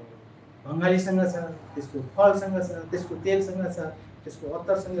बङ्गालीसँग छ, त्यसको फलसँग छ, त्यसको तेलसँग छ, त्यसको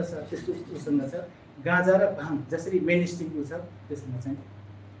अत्तरसँग छ, त्यसको उसँग छ। गाँजा र भाङ जसरी मेन स्ट्रिमको छ त्यसमा चाहिँ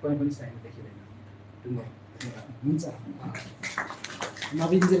कहीँ पनि साइनो देखिँदैन। हुन्छ,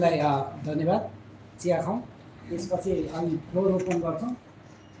 नवीनजीलाई धन्यवाद। चिया खाउँ, त्यसपछि अनि फ्लोर ओपन गर्छौँ।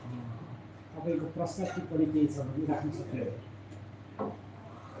 तपाईँको प्रश्न टिप्पणी केही छ भने राख्न सक्नुहुन्छ।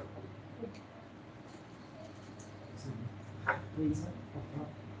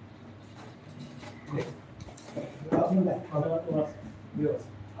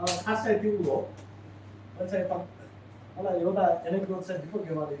 खास चाहिँ त्यो हो चाहिँ मलाई एउटा एनेक्डोट चाहिँ दिपक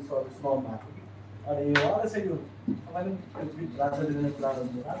गेवाली सरले सुनाउनु भएको थियो कि अनि उहाँले चाहिँ यो तपाईँले राज्य दिने कुरा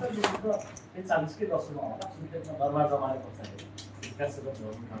गर्नुभयो। राज्य दिनको 40 दशकमा होला सुर्खेतमा दरबार जमाए पछाडि विकासगत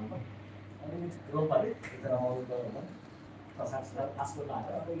भवन ठाउँमा अनि रोल्पाले एकजना अरू गरेर 60 आस्पत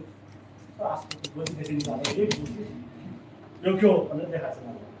आएर अनि त्यो आस्पतको गोली देखि निकालेर एक बुझ्यो यो के हो भनेर देखाएको छ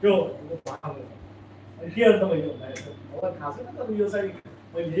मलाई त्यो अनि के गर्नु मैले मलाई थाहा छैन तर यो चाहिँ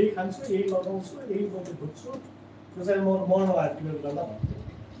मैले यही खान्छु यही लगाउँछु यही मैले धुत्छु त्यो चाहिँ म मर्न आएर तिमीहरू गर्दा भन्छु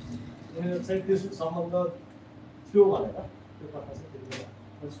उनीहरू चाहिँ त्यसको सम्बन्ध थियो भनेर त्यो कथा चाहिँ त्यति बेला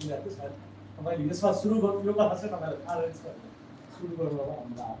मैले सुनेको थिएँ। सायद तपाईँले यसमा सुरु गर्नु यो कथा चाहिँ तपाईँलाई थाहा रहेछ सुरु गर्नु होला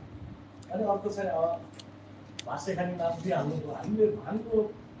भन्दा अनि अर्को चाहिँ भाषा खाने नाम चाहिँ हामीले भानको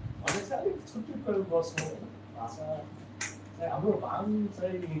भने चाहिँ अलिक छुट्टै प्रयोग गर्छौँ भाषा चाहिँ हाम्रो भान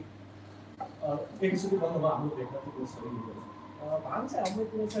चाहिँ एकचोटि भन्नुभयो हाम्रो भेट्न त्यो शैलीहरू भान चाहिँ हाम्रो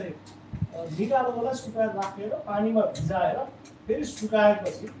कुरो चाहिँ निकाल्नुलाई सुकाएर राखेर पानीमा भिजाएर फेरि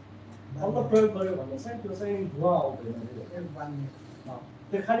सुकाएपछि अन्त प्रयोग गर्यो भने चाहिँ त्यो चाहिँ धुवा आउँदैन।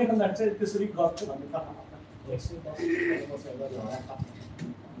 त्यो खाने खण्ड चाहिँ त्यसरी गर्छु भन्ने कथा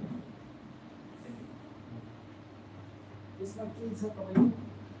त्यसमा के छ तपाईँ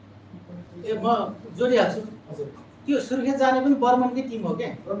ए म जोडिहाल्छु त्यो सुर्खेत जाने पनि बर्मनकै टिम हो क्या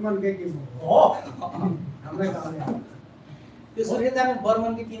बर्मनकै टिम हो हाम्रै गाउँले त्यो सुर्खेत जाने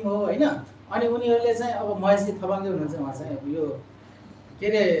बर्मनकै टिम हो होइन अनि उनीहरूले चाहिँ अब महेशजी थबाङ्गे हुनुहुन्छ उहाँ चाहिँ अब यो के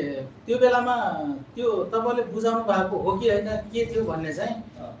अरे त्यो बेलामा त्यो तपाईँले बुझाउनु भएको हो कि होइन के थियो भन्ने चाहिँ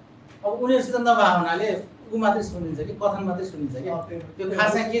अब उनीहरूसित नभएको हुनाले ऊ मात्रै सुनिन्छ कि कथन मात्रै सुनिन्छ कि त्यो खास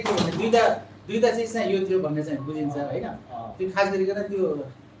चाहिँ के थियो भने दुईवटा चिज चाहिँ यो थियो भन्ने चाहिँ बुझिन्छ होइन त्यो खास गरिकन त्यो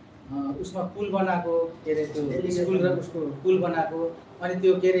उसमा पुल बनाएको के अरे त्यो स्कुल र उसको पुल बनाएको अनि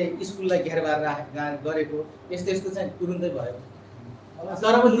त्यो के अरे स्कुललाई घेरबार गरेको यस्तो यस्तो चाहिँ तुरुन्तै भयो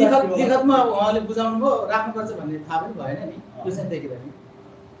तर अब लिखतमा अब उहाँले बुझाउनु भयो राख्नुपर्छ भन्ने थाहा पनि भएन नि त्यो चाहिँ देखिँदैन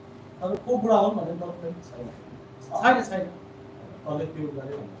अब को बुढा हुन् भन्ने डकुमेन्ट छैन छैन कलेक्टिभ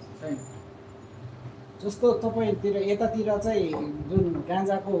गरे छैन जस्तो तपाईँतिर यतातिर चाहिँ जुन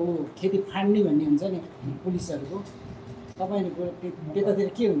गाँजाको खेती फान्ने भन्ने हुन्छ नि पुलिसहरूको तपाईँहरूको त्यतातिर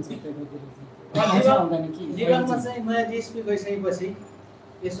के हुन्छ जीवनमा चाहिँ नयाँ डिएसपी गइसकेपछि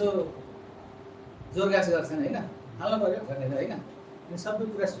यसो जोरगास गर्छन् होइन हाल्नु पऱ्यो भनेर होइन सबै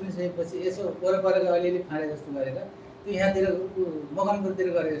कुरा सुनिसकेपछि यसो वरपरको अलिअलि फाँडे जस्तो गरेर त्यो यहाँतिर मकनपुरतिर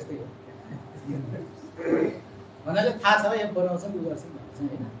गरे जस्तै हो भन्नाले थाहा छ यहाँ बनाउँछन् उ गर्छन् भन्छ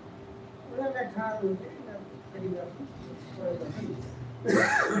होइन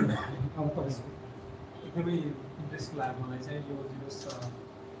एकदमै इन्ट्रेस्ट लाग्यो मलाई चाहिँ यो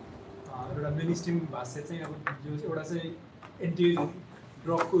एउटा मेन स्ट्रिम भाष्य चाहिँ अब यो एउटा चाहिँ एन्टी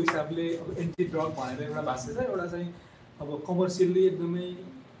ड्रगको हिसाबले अब एन्टी ड्रग भनेर एउटा भाष्य छ एउटा चाहिँ अब कमर्सियल्ली एकदमै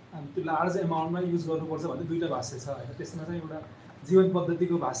त्यो लार्ज एमाउन्टमा युज गर्नुपर्छ भन्ने दुईवटा भाष्य छ होइन त्यसमा चाहिँ एउटा जीवन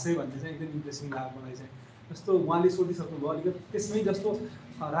पद्धतिको भाष्य भन्ने चाहिँ एकदम इन्ट्रेस्टिङ लाग्यो मलाई चाहिँ जस्तो उहाँले सोधिसक्नुभयो अलिकति त्यसमै जस्तो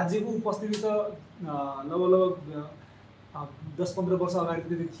राज्यको उपस्थिति त लगभग 10-15 वर्ष अगाडि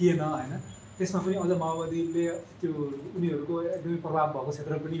त्यति थिएन होइन त्यसमा पनि अझ माओवादीले त्यो उनीहरूको एकदमै प्रभाव भएको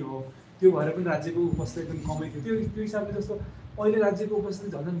क्षेत्र पनि हो त्यो भएर पनि राज्यको उपस्थिति एकदम कमै थियो त्यो हिसाबले जस्तो अहिले राज्यको उपस्थिति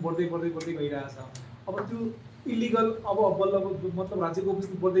झन् बढ्दै गइरहेछ अब त्यो इलिगल अब बल्ल मतलब राज्यको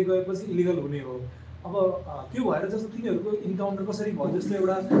उपस्थिति बढ्दै गएपछि इलिगल हुने हो अब त्यो भएर जस्तो तिनीहरूको इन्काउन्टर कसरी भयो जस्तो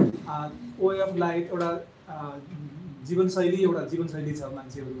एउटा वे अफ लाइफ एउटा जीवनशैली छ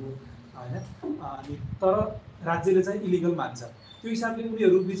मान्छेहरूको होइन अनि तर राज्यले चाहिँ इलिगल मान्छ त्यो हिसाबले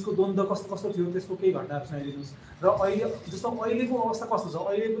उनीहरू बिचको द्वन्द्व कस्तो थियो त्यसको केही घटनाहरू सुनाइदिनुहोस् र अहिले जस्तो अहिलेको अवस्था कस्तो छ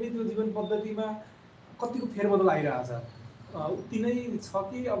अहिले पनि त्यो जीवन पद्धतिमा कतिको फेरबदल आइरहेछ उति नै छ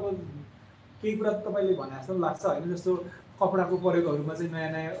कि अब केही कुरा तपाईँले भने जस्तो लाग्छ होइन जस्तो कपडाको प्रयोगहरूमा चाहिँ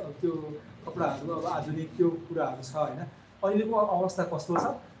नयाँ त्यो कपडाहरू अब आधुनिक त्यो कुराहरू छ होइन अहिलेको अवस्था कस्तो छ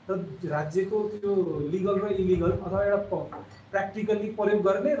र राज्यको त्यो लिगल र इलिगल अथवा एउटा प्र्याक्टिकल्ली प्रयोग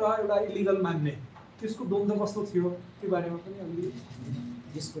गर्ने र एउटा इलिगल मान्ने त्यसको द्वन्द्व कस्तो थियो त्यो बारेमा पनि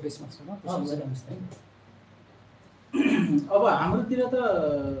अलिकति यसको रेसमा छ अब हाम्रोतिर त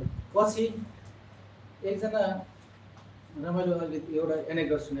पछि एकजना रमाइलो अलिकति एउटा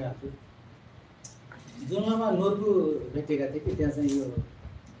एनेक्डोट सुनाइहाल्छु जुम्लामा नोर्बु भेटेका थिए कि त्यहाँ चाहिँ यो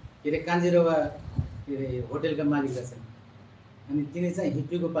के अरे कान्जिरवा के अरे होटेलका मालिक रहेछन् अनि तिनी चाहिँ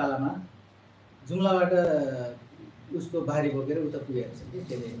हिप्पीको पालामा जुम्लाबाट उसको बारी बोकेर उता पुगेको छ कि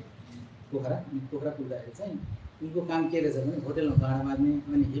के अरे पोखरा अनि पोखरा पुग्दाखेरि चाहिँ उनको काम के रहेछ भने होटेलमा भाडा मार्ने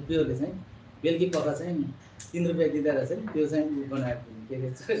अनि हिप्पीहरूले चाहिँ बेलुकी पख चाहिँ 3 रुपियाँ दिँदा रहेछ नि त्यो चाहिँ ऊ बनाएको के अरे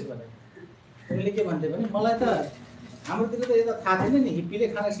चोइस बनाएको उनले के भन्थे भने मलाई त हाम्रोतिर त यता थाहा थिएन नि हिप्पीले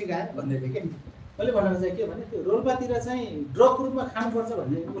खाना सिकायो भन्दै थियो कि मैले भन्नु चाहिँ के भने त्यो रोल्पातिर चाहिँ ड्रगको रूपमा खानुपर्छ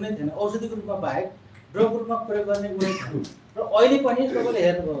भन्ने कुनै थिएन औषधिको रूपमा बाहेक ड्रगको रूपमा प्रयोग गर्ने कुनै थिएन र अहिले पनि तपाईँले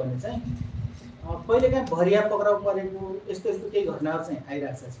हेर्नुभयो भने चाहिँ कहिलेकाहीँ भरिया पक्राउ परेको यस्तो केही घटनाहरू चाहिँ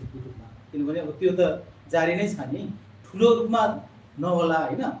आइरहेको छ छिटो रूपमा किनभने अब त्यो त जारी नै छ नि ठुलो रूपमा नहोला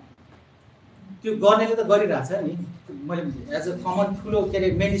होइन त्यो गर्नेले त गरिरहेछ नि मैले एज अ कमन ठुलो के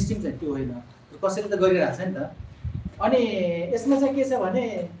अरे मेन स्ट्रिम चाहिँ त्यो होइन कसैले त गरिरहेछ नि त अनि यसमा चाहिँ के छ भने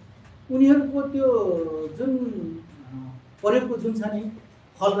उनीहरूको त्यो जुन प्रयोगको जुन छ नि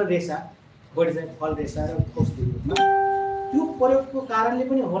फल र रेसा बढी चाहिँ फल रेसा र औषधिको रूपमा त्यो प्रयोगको कारणले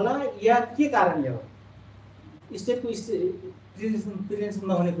पनि होला या के कारणले हो स्टेटको प्रिभेन्सन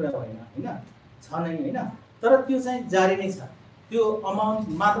नहुने कुरा होइन होइन छ नै होइन तर त्यो चाहिँ जारी नै छ त्यो अमाउन्ट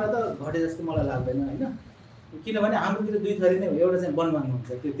मात्रा त घटे जस्तो मलाई लाग्दैन होइन किनभने हाम्रोतिर दुई थरी नै हो एउटा चाहिँ वनमान हुन्छ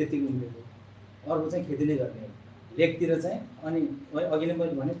त्यो त्यतिको उमेरको अर्को चाहिँ खेती नै गर्ने हो लेकतिर चाहिँ अनि अघि नै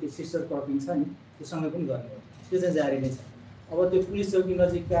मैले भने त्यो सिस्टर क्रपिङ छ नि त्योसँग पनि गर्ने हो त्यो चाहिँ जारी नै छ अब त्यो पुलिस चौकी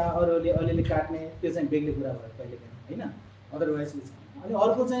नजिकका अरूले अलिअलि काट्ने त्यो चाहिँ बेग्लै कुरा भयो कहिलेकाहीँ होइन अदरवाइज अनि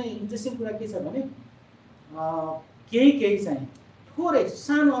अर्को चाहिँ इन्ट्रेस्टिङ कुरा के छ भने केही चाहिँ थोरै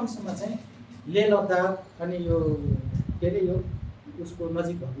सानो अंशमा चाहिँ लेह लद्दाख अनि यो के अरे यो उसको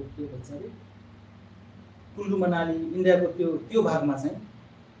नजिक भएको के भन्छ अरे कुल्लु मनाली इन्डियाको त्यो भागमा चाहिँ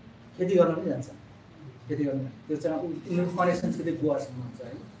खेती गर्न पनि जान्छ। खेती गर्न त्यो चाहिँ उनीहरूको कनेक्सन सिधै गोवासँग हुन्छ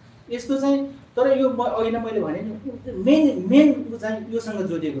है। यस्तो चाहिँ तर यो अघि नै मैले भने नि मेन चाहिँ योसँग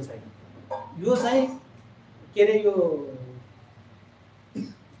जोडिएको छैन। यो चाहिँ के अरे यो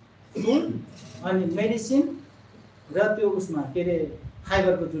फुड अनि मेडिसिन र त्यो उसमा के अरे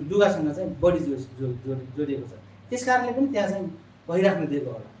फाइबरको जुन लुगासँग चाहिँ बढी जोडिएको छ। त्यस कारणले पनि त्यहाँ चाहिँ भइराख्न दिएको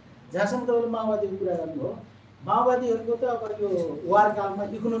होला। जहाँसम्म तपाईँले माओवादीको कुरा गर्नुभयो, माओवादीहरूको त अब यो वार कालमा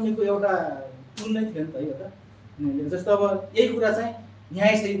इकोनोमीको एउटा टुल नै थियो नि त यो त। जस्तो अब यही कुरा चाहिँ यहाँ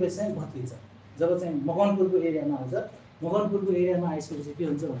आइसकेपछि चाहिँ भत्किन्छ। जब चाहिँ मकवानपुरको एरियामा आउँछ, मकवानपुरको एरियामा आइसकेपछि के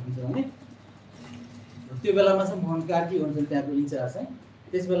हुन्छ भनिन्छ भने त्यो बेलामा चाहिँ मोहन कार्की हुन्छन् त्यहाँको इन्चार्ज चाहिँ।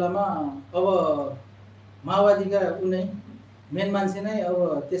 त्यस बेलामा अब माओवादीका उनै मेन मान्छे नै अब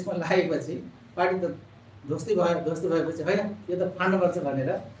त्यसमा लागेपछि पार्टी त ध्वस्त भएपछि होइन यो त फाड्नुपर्छ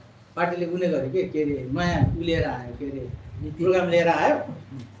भनेर पार्टीले उनी गरे के अरे नयाँ लिएर आयो, के अरे प्रोग्राम लिएर आयो।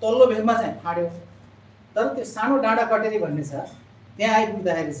 तल्लो भेगमा चाहिँ फाड्यो। तर त्यो सानो डाँडा कटेरी भन्ने छ, त्यहाँ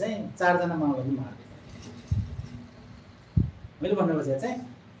आइपुग्दाखेरि चाहिँ 4 जना माओवादी मारिदियो। मैले भन्नु खोजेको चाहिँ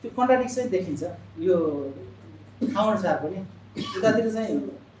त्यो कन्ट्राडिक्सन देखिन्छ यो ठाउँअनुसार पनि। उतातिर चाहिँ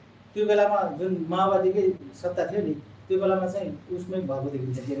त्यो बेलामा जुन माओवादीकै सत्ता थियो नि त्यो बेलामा चाहिँ उसमै भएको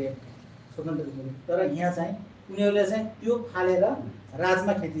देखिन्छ के अरे स्वतन्त्र रूपले। तर यहाँ चाहिँ उनीहरूले चाहिँ त्यो फालेर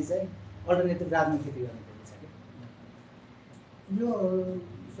राजमा खेती चाहिँ अल्टरनेटिभ राजमा खेती गर्ने देखिन्छ कि यो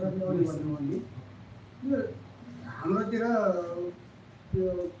हाम्रोतिर त्यो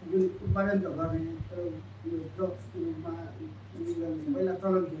जुन उत्पादन गर्ने यो ड्रग्सको रूपमा पहिला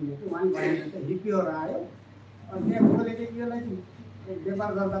चलन थियो त्यो वान भएर हिप्पीहरू आयो। अनि त्यहाँकोले चाहिँ यसलाई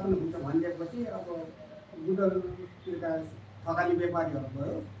व्यापार गर्दा पनि हुन्छ भनिदिएपछि अब बुटलका थकाली व्यापारीहरू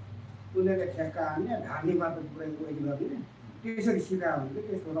भयो, उनीहरूले ठेक्का हान्ने ढाड्ने बाटो प्रयोग गर्ने त्यसरी सिकायो भने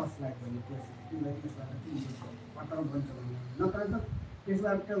त्यसको रसलाई पनि त्यसलाई त्यसबाट पत्र बन्छ भन्ने। नत्र त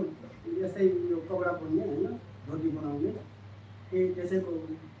त्यसबाट यस्तै यो कपडा बुन्ने होइन धोती बनाउने त्यही त्यसैको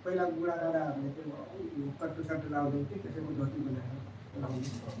पहिला बुढाकालाहरूले त्यो कट्टु सट्टु लाउँदै थियो, त्यसैको धोती बनाएर लाउने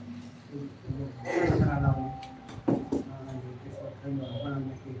लाउने अनि त्यसको खैलोहरू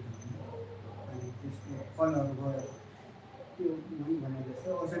बनाउने केही अनि त्यसको फलहरू भयो त्यो भनेको छ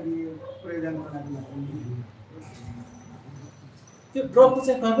औषधि प्रयोजनको लागि मात्र त्यो ड्रगको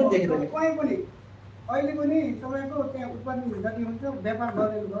चाहिँ कहीँ पनि देखिँदैन। कहीँ पनि अहिले पनि तपाईँको त्यहाँ उत्पादन जति हुन्छ व्यापार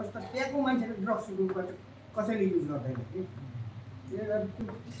गरेको होस् तर त्यहाँको मान्छेले ड्रग्सको रूपमा कसैले युज गर्दैन कि।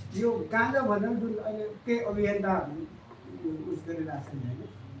 यो गाँजा भन्दा जुन अहिले केही अभियन्ताहरू उस गरिरहेको छन् होइन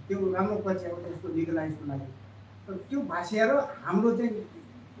त्यो राम्रो पछि अब त्यसको लिगलाइजको लागि। तर त्यो भाषा र हाम्रो चाहिँ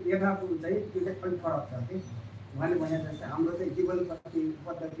यथार्थ चाहिँ त्यो चाहिँ अलिक फरक छ कि। उहाँले भने जस्तै हाम्रो चाहिँ जीवन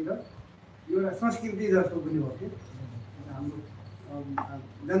पद्धति र एउटा संस्कृति जस्तो पनि हो कि हाम्रो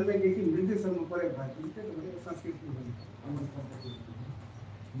जन्मेदेखि मृत्युसम्म प्रयोग भएको चाहिँ संस्कृति हो हाम्रो पद्धति।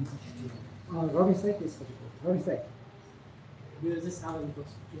 रमेश साई त्यसपछि रमेश साई मेरो चाहिँ साधारण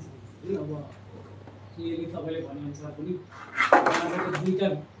प्रश्न के छ भने अब क्लियरली तपाईँले भनेअनुसार पनि गाँजाको 2टा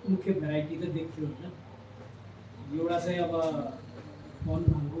मुख्य भेराइटी त देखियो होइन। एउटा चाहिँ अब वन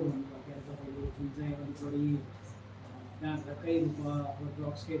भाङ्गो भन्नुभयो तपाईँले जुन चाहिँ अलिक बढी गाँजाकै रूपमा अथवा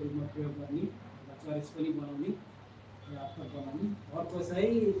ड्रग्सकै रूपमा प्रयोग गर्ने चरेस पनि बनाउने अत्तर बनाउने। अर्को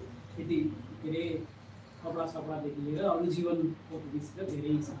चाहिँ खेती के अरे कपडा सपडादेखि लिएर अरू जीवनको विषय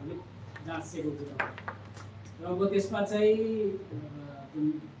धेरै हिसाबले जाँचेको कुरा हो। र अब त्यसमा चाहिँ जुन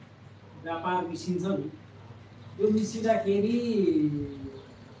व्यापार मिसिन्छ नि त्यो मिसिँदाखेरि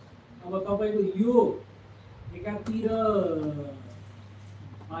अब तपाईँको यो एकातिर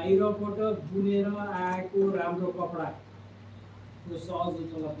बाहिरबाट बुनेर आएको राम्रो कपडा त्यो सहज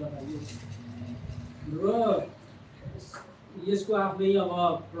उपलब्धता र यसको आफ्नै अब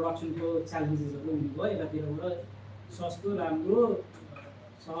प्रोडक्सनको च्यालेन्जेसहरू हुने भयो। यतातिरबाट सस्तो राम्रो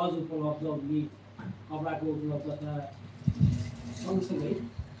सहज उपलब्ध हुने कपडाको उपलब्धता सँगसँगै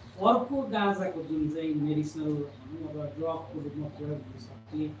अर्को गाँजाको जुन चाहिँ मेडिसिनल भनौँ अब ड्रगको रूपमा प्रयोग हुन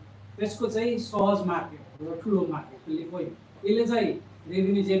सक्ने त्यसको चाहिँ सहज मार्केट र ठुलो मार्केट त्यसले कोही यसले चाहिँ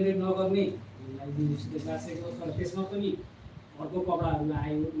रेभेन्यू जेनेरेट नगर्ने गाँसेको तर त्यसमा पनि अर्को कपडाहरू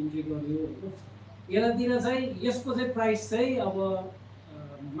आयो इन्ट्री गर्यो होइन। यतातिर चाहिँ यसको चाहिँ प्राइस चाहिँ अब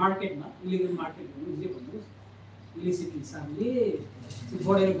मार्केटमा इलिगल मार्केट भनौँ जे भन्नुहोस् इलिसिट हिसाबले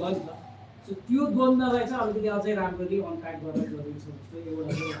बढेर गयो नि त। सो त्यो द्वन्द्वलाई चाहिँ अलिकति अझै राम्ररी अनप्याक गरेर गरिन्छ जस्तो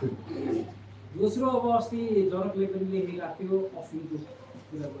एउटा। दोस्रो अब अस्ति जनकले पनि लेखिरहेको थियो अफिमको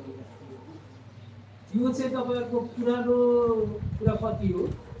कुरा गरिरहेको थियो। त्यो चाहिँ तपाईँहरूको पुरानो कुरा कति हो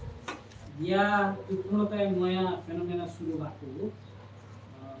या त्यो पूर्णतया नयाँ फेनोमेना सुरु भएको हो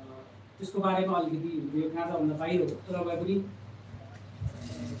त्यसको बारेमा अलिकति यो गाँजाभन्दा बाहिर हो तर भए पनि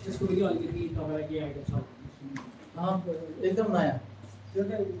त्यसको पनि अलिकति तपाईँलाई के आइडिया छ? एकदम नयाँ त्यो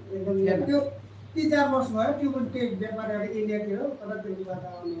चाहिँ एकदम नयाँ। त्यो 3-4 वर्ष भयो त्यो पनि त्यही व्यापारीहरू इन्डियातिर कतातिरबाट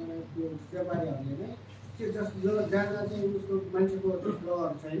आउने त्यो व्यापारीहरूले नै त्यो जो जहाँ चाहिँ उसको मान्छेको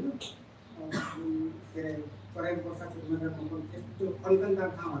फ्लोहरू छैन के अरे पढाइ प्रशासनमा त्यस्तो अल्कन्दा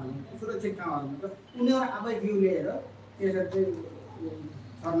ठाउँहरूमा सुरक्षित ठाउँहरूमा त उनीहरू आफै भ्यू लिएर त्यसरी चाहिँ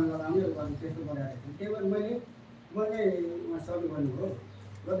छर्न लगाउने त्यस्तो गरेर त्यही भएर मैले सबै भन्नुभयो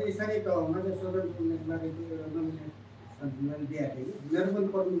गत यसरी तहमा चाहिँ सोसल बारे नोमिनेसन मैले दिएको थिएँ कि मेरो पनि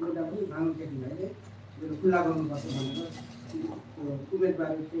पढ्नु कुरा पनि भानु केटीलाई मेरो खुल्ला गर्नुपर्छ भनेर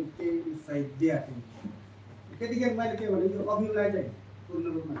उम्मेदवार चाहिँ केही सहित दिएको थिएँ। त्यतिखेर मैले के भने यो अभियुलाई चाहिँ पूर्ण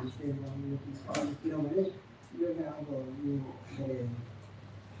रूपमा किनभने यो चाहिँ अब यो के अरे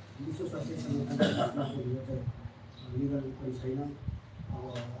विश्व स्वास्थ्य संगठनको यो चाहिँ लिगल पनि छैन। अब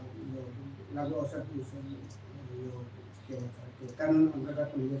यो लागु औषध यो के भन्छ त्यो कानुन अन्तर्गत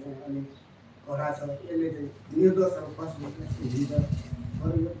पनि यो चाहिँ अलिक कडा छ। यसले चाहिँ निर्दोषहरू फस्ने हुन्छ।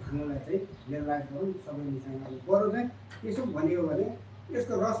 बरु यो भानुलाई चाहिँ लेलाज गरौँ सबैले चाहिँ अब बरु चाहिँ यसो भनियो भने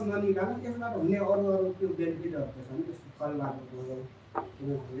यसको रस ननिकाल्नु यसबाट हुने अरू त्यो बेनिफिटहरू त छन् जस्तो फलबाट भयो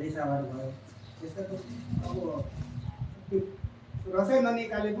रेसाबाट भयो त्यसका त अब त्यो रसै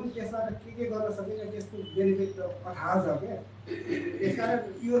ननिकाले पनि त्यसबाट के गर्न सकिन्छ त्यसको बेनिफिट त अथाह छ क्या। त्यसकारण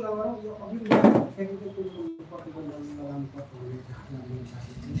यो नगरौँ यो लगाउनुपर्छ भन्ने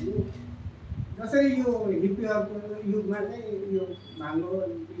जसरी यो हिप्पीहरूको युगमा चाहिँ यो भाङ्गो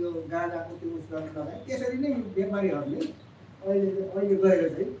यो गाँजाको त्यो उस गर्न लगाए त्यसरी नै यो व्यापारीहरूले अहिले गएर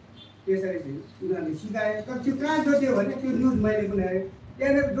चाहिँ त्यसरी चाहिँ उनीहरूले सिकाए। तर त्यो कहाँ जोड्यो भने त्यो न्युज मैले पनि हेरेँ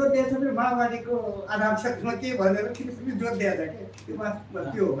त्यहाँनिर जोडिदिएको छ फेरि माओवादीको आधार क्षेत्रमा के भनेर त्यसरी जोडिदिएको छ क्या। त्यो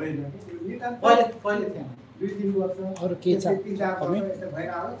त्यो होइन 2-3 वर्ष अरू के छ 3-4 वर्ष यस्तो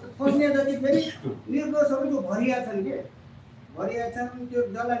भइरहेको खोज्ने जति फेरि निर्दोषहरू जो भरिया छन् के भरिया छन् त्यो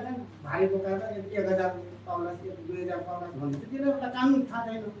जसलाई चाहिँ भारी बोकाएर 1000 पाउला 2000 पाउला भन्छ तिनीहरूलाई कानुन थाहा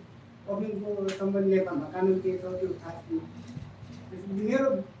छैन। अफिमको सम्बन्धी नेपालमा कानुन के छ त्यो थाहा छैन। मेरो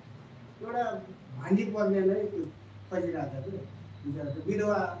एउटा भान्जी पर्ने नै त्यो खोजिरहेको छ कि त्यो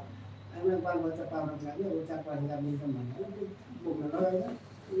विधवा आमा बालबच्चा पाल्नको लागि अब 4-5 हजार मिल्छन् भनेर त्यो बोक्न लगाएर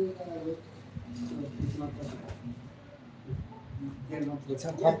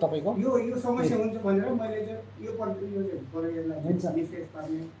तपाईँको यो समस्या हुन्छ भनेर मैले चाहिँ यो गरेर विशेष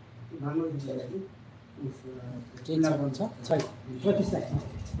पार्ने भानु लागि केही छ भन्छ छैन प्रतिष्ठा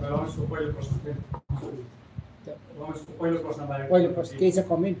रमेशको पहिलो प्रश्नबारे पहिलो प्रश्न केही छ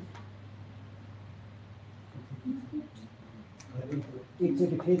कमेन्ट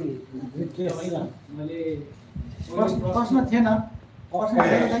एकचोटि फेरि मैले प्रश्न थिएन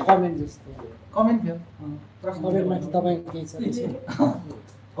कमेन्ट जस्तो कमेन्ट थियो कमेन्टमा तपाईँको केही छ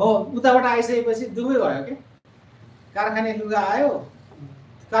हो उताबाट आइसकेपछि दुवै भयो के कारखाने लुगा आयो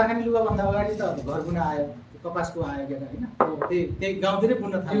कारखाने लुगाभन्दा अगाडि त घर बुन आयो कपासको आयो क्या होइन त्यही गाउँतिरै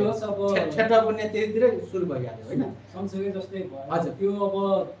बुन्न थाल्यो क्षेत्र बुन्ने त्यहीतिरै सुरु भइहाल्यो होइन सँगसँगै जस्तै भयो। हजुर त्यो अब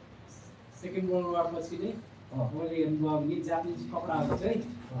सेकेन्ड वर्ल्ड वारपछि नै मैले हेर्नुभयो भने जापानिज कपडाहरू चाहिँ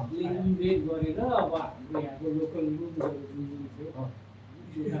इन्भेट गरेर अब हाम्रो यहाँको लोकल लुजहरू जुन थियो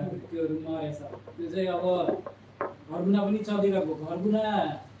त्योहरू मरेछ। त्यो चाहिँ अब घरबुना पनि चलिरहेको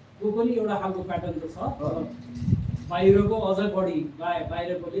घरबुनाको पनि एउटा खालको प्याटर्न त छ बाहिरको अझ बढी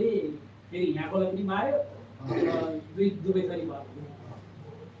बाहिरकोले फेरि यहाँकोलाई पनि मार्यो दुवै थरी भयो।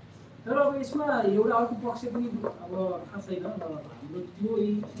 तर अब यसमा एउटा अर्को पक्ष पनि अब थाहा छैन हाम्रो त्यो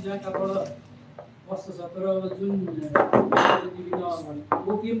इलाकाबाट कस्तो छ। तर अब जुन विभिन्न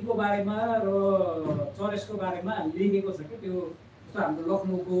ओपिएमको बारेमा र चरेसको बारेमा लेखेको छ क्या त्यो जस्तो हाम्रो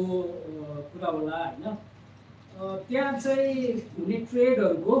लखनऊको कुरा होला होइन त्यहाँ चाहिँ हुने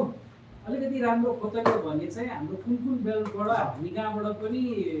ट्रेडहरूको अलिकति राम्रो खोतल्यो भने चाहिँ हाम्रो कुन बेल्टबाट हामी कहाँबाट पनि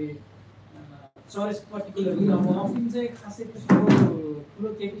चरेस पर्टिकुलरली अब अफिम चाहिँ खासै त्यस्तो ठुलो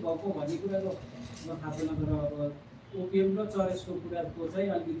केही भएको भन्ने कुरा त म थाहा छैन। तर अब ओपिएम र चरेसको कुराको चाहिँ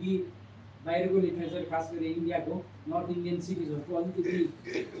अलिकति बाहिरको लिटरेचर खास गरी इन्डियाको नर्थ इन्डियन सिटिजहरूको अलिकति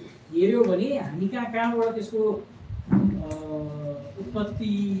हेऱ्यो भने हामी कहाँबाट त्यसको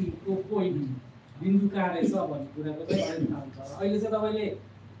उत्पत्तिको पोइन्ट बिन्दु कहाँ रहेछ भन्ने कुराको चाहिँ अलिक थाहा हुन्छ। अहिले चाहिँ तपाईँले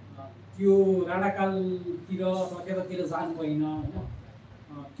त्यो राणाकालतिर अथवा त्यतातिर जानु भएन होइन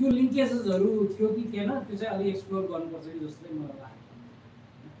त्यो लिङ्केजेसहरू थियो कि थिएन त्यो चाहिँ अलिक एक्सप्लोर गर्नुपर्छ कि जस्तो चाहिँ मलाई लाग्यो।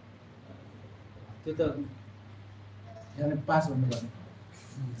 त्यो त पास भन्नुपर्ने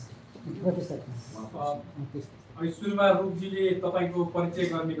अनि सुरुमा रूपजीले तपाईँको परिचय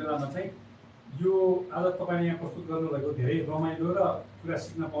गर्ने बेलामा चाहिँ यो आज तपाईँले यहाँ प्रस्तुत गर्नुभएको धेरै रमाइलो र कुरा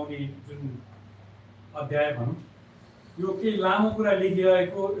सिक्न पाउने जुन अध्याय भनौँ यो केही लामो कुरा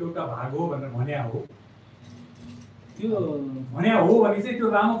लेखिरहेको एउटा भाग हो भनेर भने हो त्यो भने हो भने चाहिँ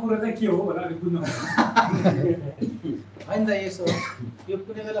त्यो लामो कुरा चाहिँ के हो भनेर अलिक बुझ्नु होइन त यसो यो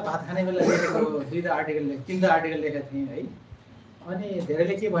कुनै बेला भात खाने बेला लेखेको 2 आर्टिकल 3 आर्टिकल लेखेको थिएँ है। अनि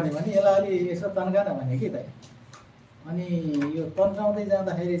धेरैले के भन्यो भने यसलाई अलि यसो तन्का न भने कि त। अनि यो तन्काउँदै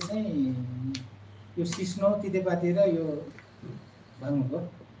जाँदाखेरि चाहिँ यो सिस्नो तितेपाती र यो भाङ्गो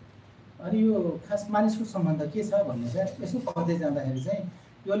अनि यो खास मानिसको सम्बन्ध के छ भन्ने चाहिँ यसो पढ्दै जाँदाखेरि चाहिँ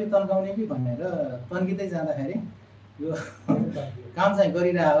यो अलि तन्काउने कि भनेर तन्किँदै जाँदाखेरि यो काम चाहिँ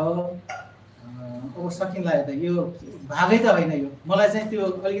गरिरहेको अब सकिँला त यो भागै त होइन यो मलाई चाहिँ त्यो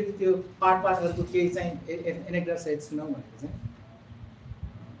अलिकति त्यो पार्टहरूको केही चाहिँ एनेक्डोट सहित सुनाउँ भनेको चाहिँ।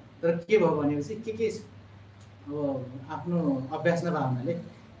 तर के भयो भनेपछि के अब आफ्नो अभ्यास नभए हुनाले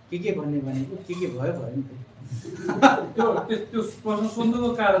के भन्ने भनेको के भयो भयो नि त्यो प्रश्न सोध्नुको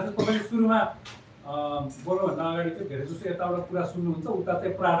कारण चाहिँ तपाईँले सुरुमा बोल्नुभन्दा अगाडि चाहिँ धेरै जस्तो यताबाट कुरा सुन्नुहुन्छ उता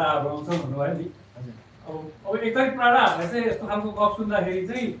चाहिँ प्राडाहरू आउँछ भन्नुभयो नि। अब एकतारिक प्राडाहरूले चाहिँ यस्तो खालको गफ सुन्दाखेरि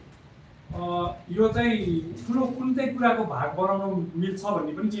चाहिँ यो चाहिँ ठुलो कुन चाहिँ कुराको भाग बनाउनु मिल्छ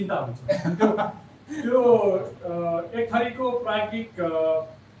भन्ने पनि चिन्ता हुन्छ। त्यो एक थरीको प्राज्ञिक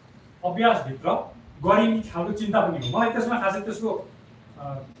अभ्यासभित्र गरिने खालको चिन्ता पनि हो। मलाई त्यसमा खासै त्यसको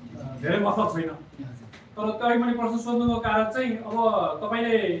धेरै मतलब छैन। तर मैले प्रश्न सोध्नुको कारण चाहिँ अब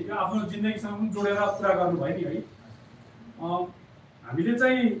तपाईँले यो आफ्नो जिन्दगीसँग पनि जोडेर कुरा गर्नुभयो नि है। हामीले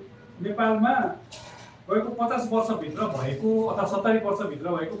चाहिँ नेपालमा गएको 50 वर्षभित्र भएको अथवा 70 वर्षभित्र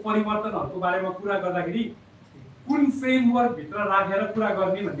भएको परिवर्तनहरूको बारेमा कुरा गर्दाखेरि कुन फ्रेमवर्कभित्र राखेर कुरा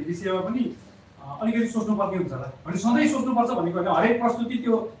गर्ने भन्ने विषयमा पनि अलिकति सोच्नुपर्ने हुन्छ होला। भने सधैँ सोच्नुपर्छ भनेको होइन, हरेक प्रस्तुति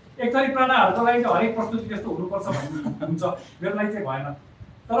त्यो एक थरी प्राणाहरूको लागि चाहिँ हरेक प्रस्तुति त्यस्तो हुनुपर्छ भन्ने हुन्छ, मेरो लागि चाहिँ भएन।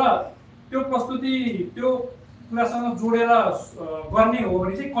 तर त्यो प्रस्तुति त्यो कुरासँग जोडेर गर्ने हो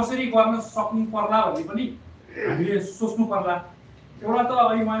भने चाहिँ कसरी गर्न सक्नु पर्ला भन्ने पनि हामीले सोच्नु पर्ला। एउटा त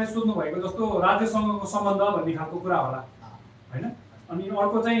अहिले उहाँले सोध्नु भएको जस्तो राज्यसँगको सम्बन्ध भन्ने खालको कुरा होला होइन। अनि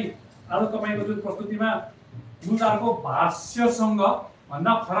अर्को चाहिँ आज तपाईँको जुन प्रस्तुतिमा मुलुकको भाष्यसँग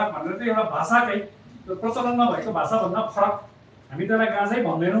भन्दा फरक भनेर चाहिँ एउटा भाषाकै त्यो प्रचलनमा भएको भाषाभन्दा फरक हामी त्यसलाई गाँजै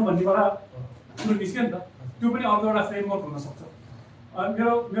भन्दैनौँ भन्नेबाट कुरो निस्क्यो नि त। त्यो पनि अर्को एउटा फ्रेमवर्क हुनसक्छ। अनि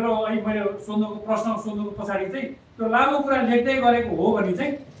मेरो अहिले मैले प्रश्न सोध्नुको पछाडि चाहिँ त्यो लामो कुरा लेख्दै गरेको हो भने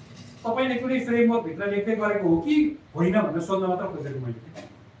चाहिँ तपाईँले कुनै फ्रेमवर्कभित्र लेख्दै गरेको हो कि होइन भनेर सोध्न मात्र खोजेको मैले।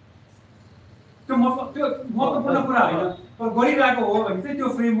 त्यो महत्त्वपूर्ण कुरा होइन, तर गरिरहेको हो भने चाहिँ त्यो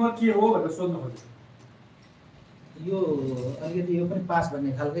फ्रेमवर्क के हो भनेर सोध्न खोजेको। यो अलिकति यो पनि पास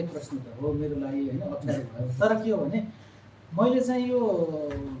भन्ने खालकै प्रश्न त हो मेरो लागि होइन, अप्ठ्यारो भयो। तर के हो भने मैले चाहिँ यो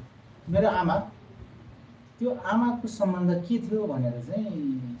मेरो आमा त्यो आमाको सम्बन्ध के थियो भनेर चाहिँ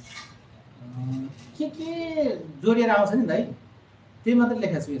के जोडिएर आउँछ नि भाइ त्यही मात्रै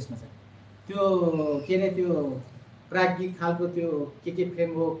लेखेको छु यसमा चाहिँ। त्यो के अरे त्यो प्राज्ञिक खालको त्यो के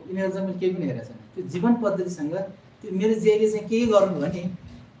फ्रेमवर्क यिनीहरू चाहिँ मैले केही पनि हेरेको छैन। त्यो जीवन पद्धतिसँग त्यो मेरो जेले चाहिँ केही गर्नु भयो नि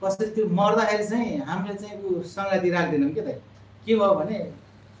कसरी त्यो मर्दाखेरि चाहिँ हामीले चाहिँ ऊ सङ्गाती राख्दैनौँ के त। के भयो भने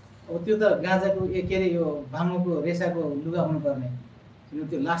अब त्यो त गाँजाको के अरे यो भाङ्गोको रेसाको लुगा हुनुपर्ने,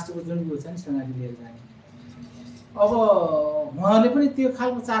 त्यो लास्टको जुन ऊ छ नि सङ्गाती लिएर जाने। अब उहाँले पनि त्यो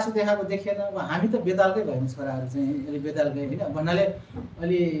खालको चासो देखाएको देखेन। अब हामी त बेतालकै भयौँ छोराहरू चाहिँ अलि बेतालकै होइन भन्नाले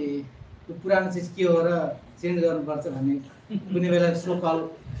अलि त्यो पुरानो चिज के हो र चेन्ज गर्नुपर्छ भन्ने कुनै बेला सोकल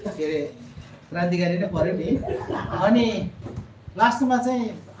के अरे क्रान्तिकारी नै पऱ्यो नि। अनि लास्टमा चाहिँ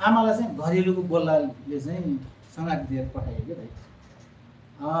आमालाई चाहिँ घरेलुको बोल्लाले चाहिँ सङ्गाती दिएर पठायो क्या भाइ।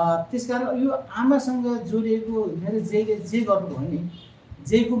 त्यस कारण यो आमासँग जोडिएको मेरो जेले जे गर्नुभयो नि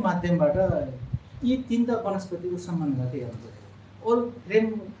जेको माध्यमबाट यी 3 त वनस्पतिको सम्बन्ध के हुन्छ। अरू फ्रेम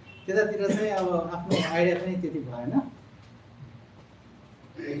त्यतातिर चाहिँ अब आफ्नो आइडिया पनि त्यति भएन।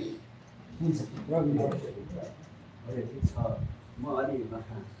 हुन्छ ठिक छ। म अलि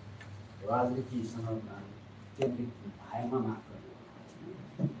राजनीतिसँग केन्द्रित भएमा माफ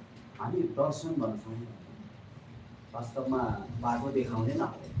गर्नु। हामी दर्शन भन्छौँ, वास्तवमा बाटो देखाउँदैन।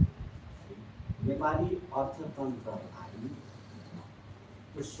 नेपाली अर्थतन्त्रलाई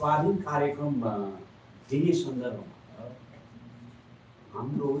त्यो स्वाधीन कार्यक्रम दिने सन्दर्भमा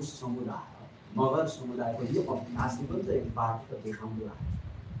हाम्रो समुदाय मगर समुदायको यो अभ्यासले पनि त एक बाटो त देखाउँदो आएको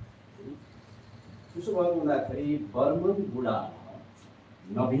छ। त्यसो भएको हुँदाखेरि बर्मन बुढा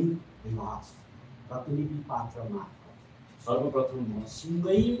नवीन विकास प्रतिनिधि पात्र मार्फत सर्वप्रथम म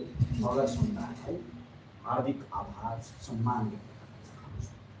सिङ्गै मगर समुदायलाई हार्दिक आभार सम्मान व्यक्त गर्न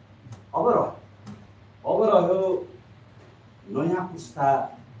चाहन्छु। अब रह्यो नयाँ पुस्ता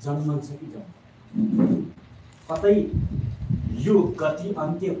जन्मन्छ कि जन्म कतै यो गति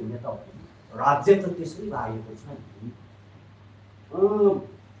अन्त्य हुने त होइन, राज्य त त्यसै लागेको छ नि।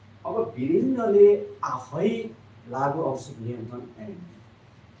 अब वीरेन्द्रले आफै लागु औषध नियन्त्रण ऐन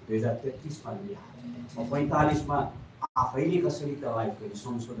 2033 ल्यायो। 45 आफैले कसरी त्यसलाई फेरि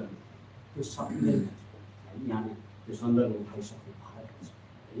संशोधन त्यो सकिँदैन। यहाँले त्यो सन्दर्भ उठाइसक्नु भएको छ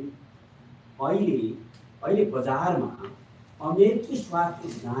है। अहिले बजारमा अमेरिकी स्वादको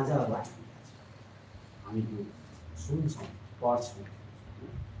गाँजाहरू आइरहेको छ। हामी त्यो सुन्छौँ पढ्छौँ।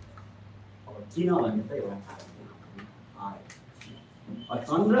 अब किन भन्ने त एउटा कारण आयो।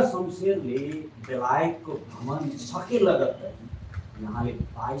 चन्द्र शमशेरले बेलायतको भ्रमण सके लगत्तै यहाँले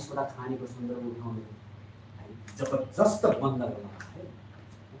 22वटा खानीको सन्दर्भ उठाउनु जबरजस्त बन्द गर्नु।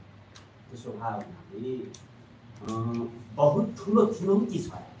 त्यसो भए बहुत ठुलो चुनौती छ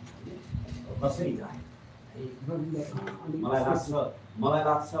कसरी जाने। मलाई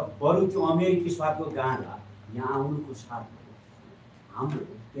लाग्छ बरु त्यो अमेरिकी स्वादको गाँजा यहाँ आउनुको साथ हाम्रो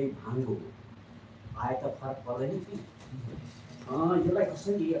केही भाङ्गो आए त फरक पर्दैन थियो। यसलाई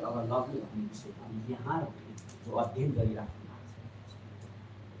कसरी अब लग्ने भन्ने विषयमा यहाँहरूले जो अध्ययन गरिराख्नु भएको छ,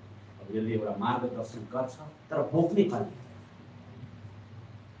 अब यसले एउटा मार्गदर्शन गर्छ तर बोक्ने पर्ने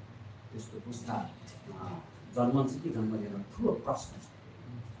त्यस्तो पुस्ता जन्मन्छ कि जन्मदैन ठुलो प्रश्न छ।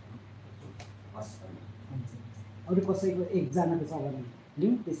 अरू कसैको एकजनाको छ भने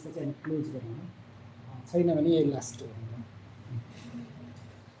लिउँ, त्यसपछि हामी क्लोज गरौँ। छैन भने यही लास्ट हो।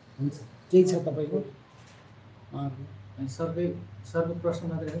 हुन्छ, केही छ तपाईँको? सरको प्रश्न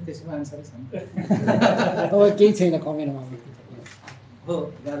मात्रै होइन, त्यसमा आन्सरै छैन। तपाईँ केही छैन कमेन्टमा हो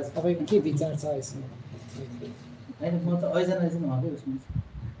गाह्रो छ। तपाईँको के विचार छ यसमा? होइन, म त ऐजन हकै उसमा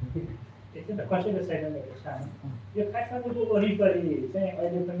एकछिन त कसैको छैन मेरो सानो। यो काठमाडौँको वरिपरि चाहिँ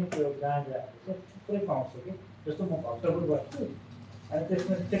अहिले पनि त्यो गाँजा थुप्रै पाउँछ कि। जस्तो म भक्तपुर बस्छु अनि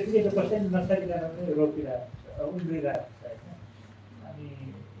त्यसमा त्यतिकै त कसैले नसकिकन पनि रोपिरहेको छ, उम्रिरहेको छ होइन। अनि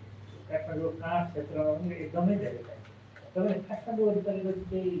काठमाडौँ काठ क्षेत्रमा पनि एकदमै धेरै पाइन्छ। तपाईँ काठमाडौँ वरिपरिको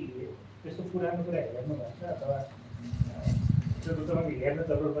केही त्यस्तो पुरानो कुरा हेर्नु भएको छ अथवा त्यो त तपाईँ हेर्न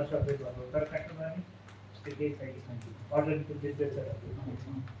जरुरत सक्दै भन्नु, तर काठमाडौँमा नि त्यस्तो केही छ कि अर्डरको डिटेल्स छ?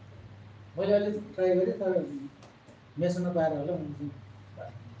 मैले अहिले ट्राई गरेँ तर मेसो नपाएर होला।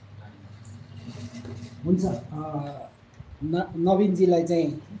 हुन्छ, नवीनजीलाई चाहिँ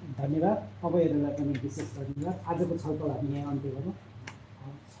धन्यवाद, तपाईँहरूलाई पनि विशेष धन्यवाद। आजको छलफल हामी यहाँ अन्त्य गरौँ।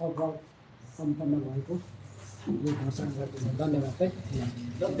 छलफल सम्पन्न भएको यो घोषणा गर्दैछ। धन्यवाद है।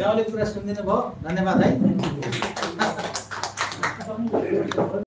 गाउँले कुरा सुनिदिनु भयो, धन्यवाद है।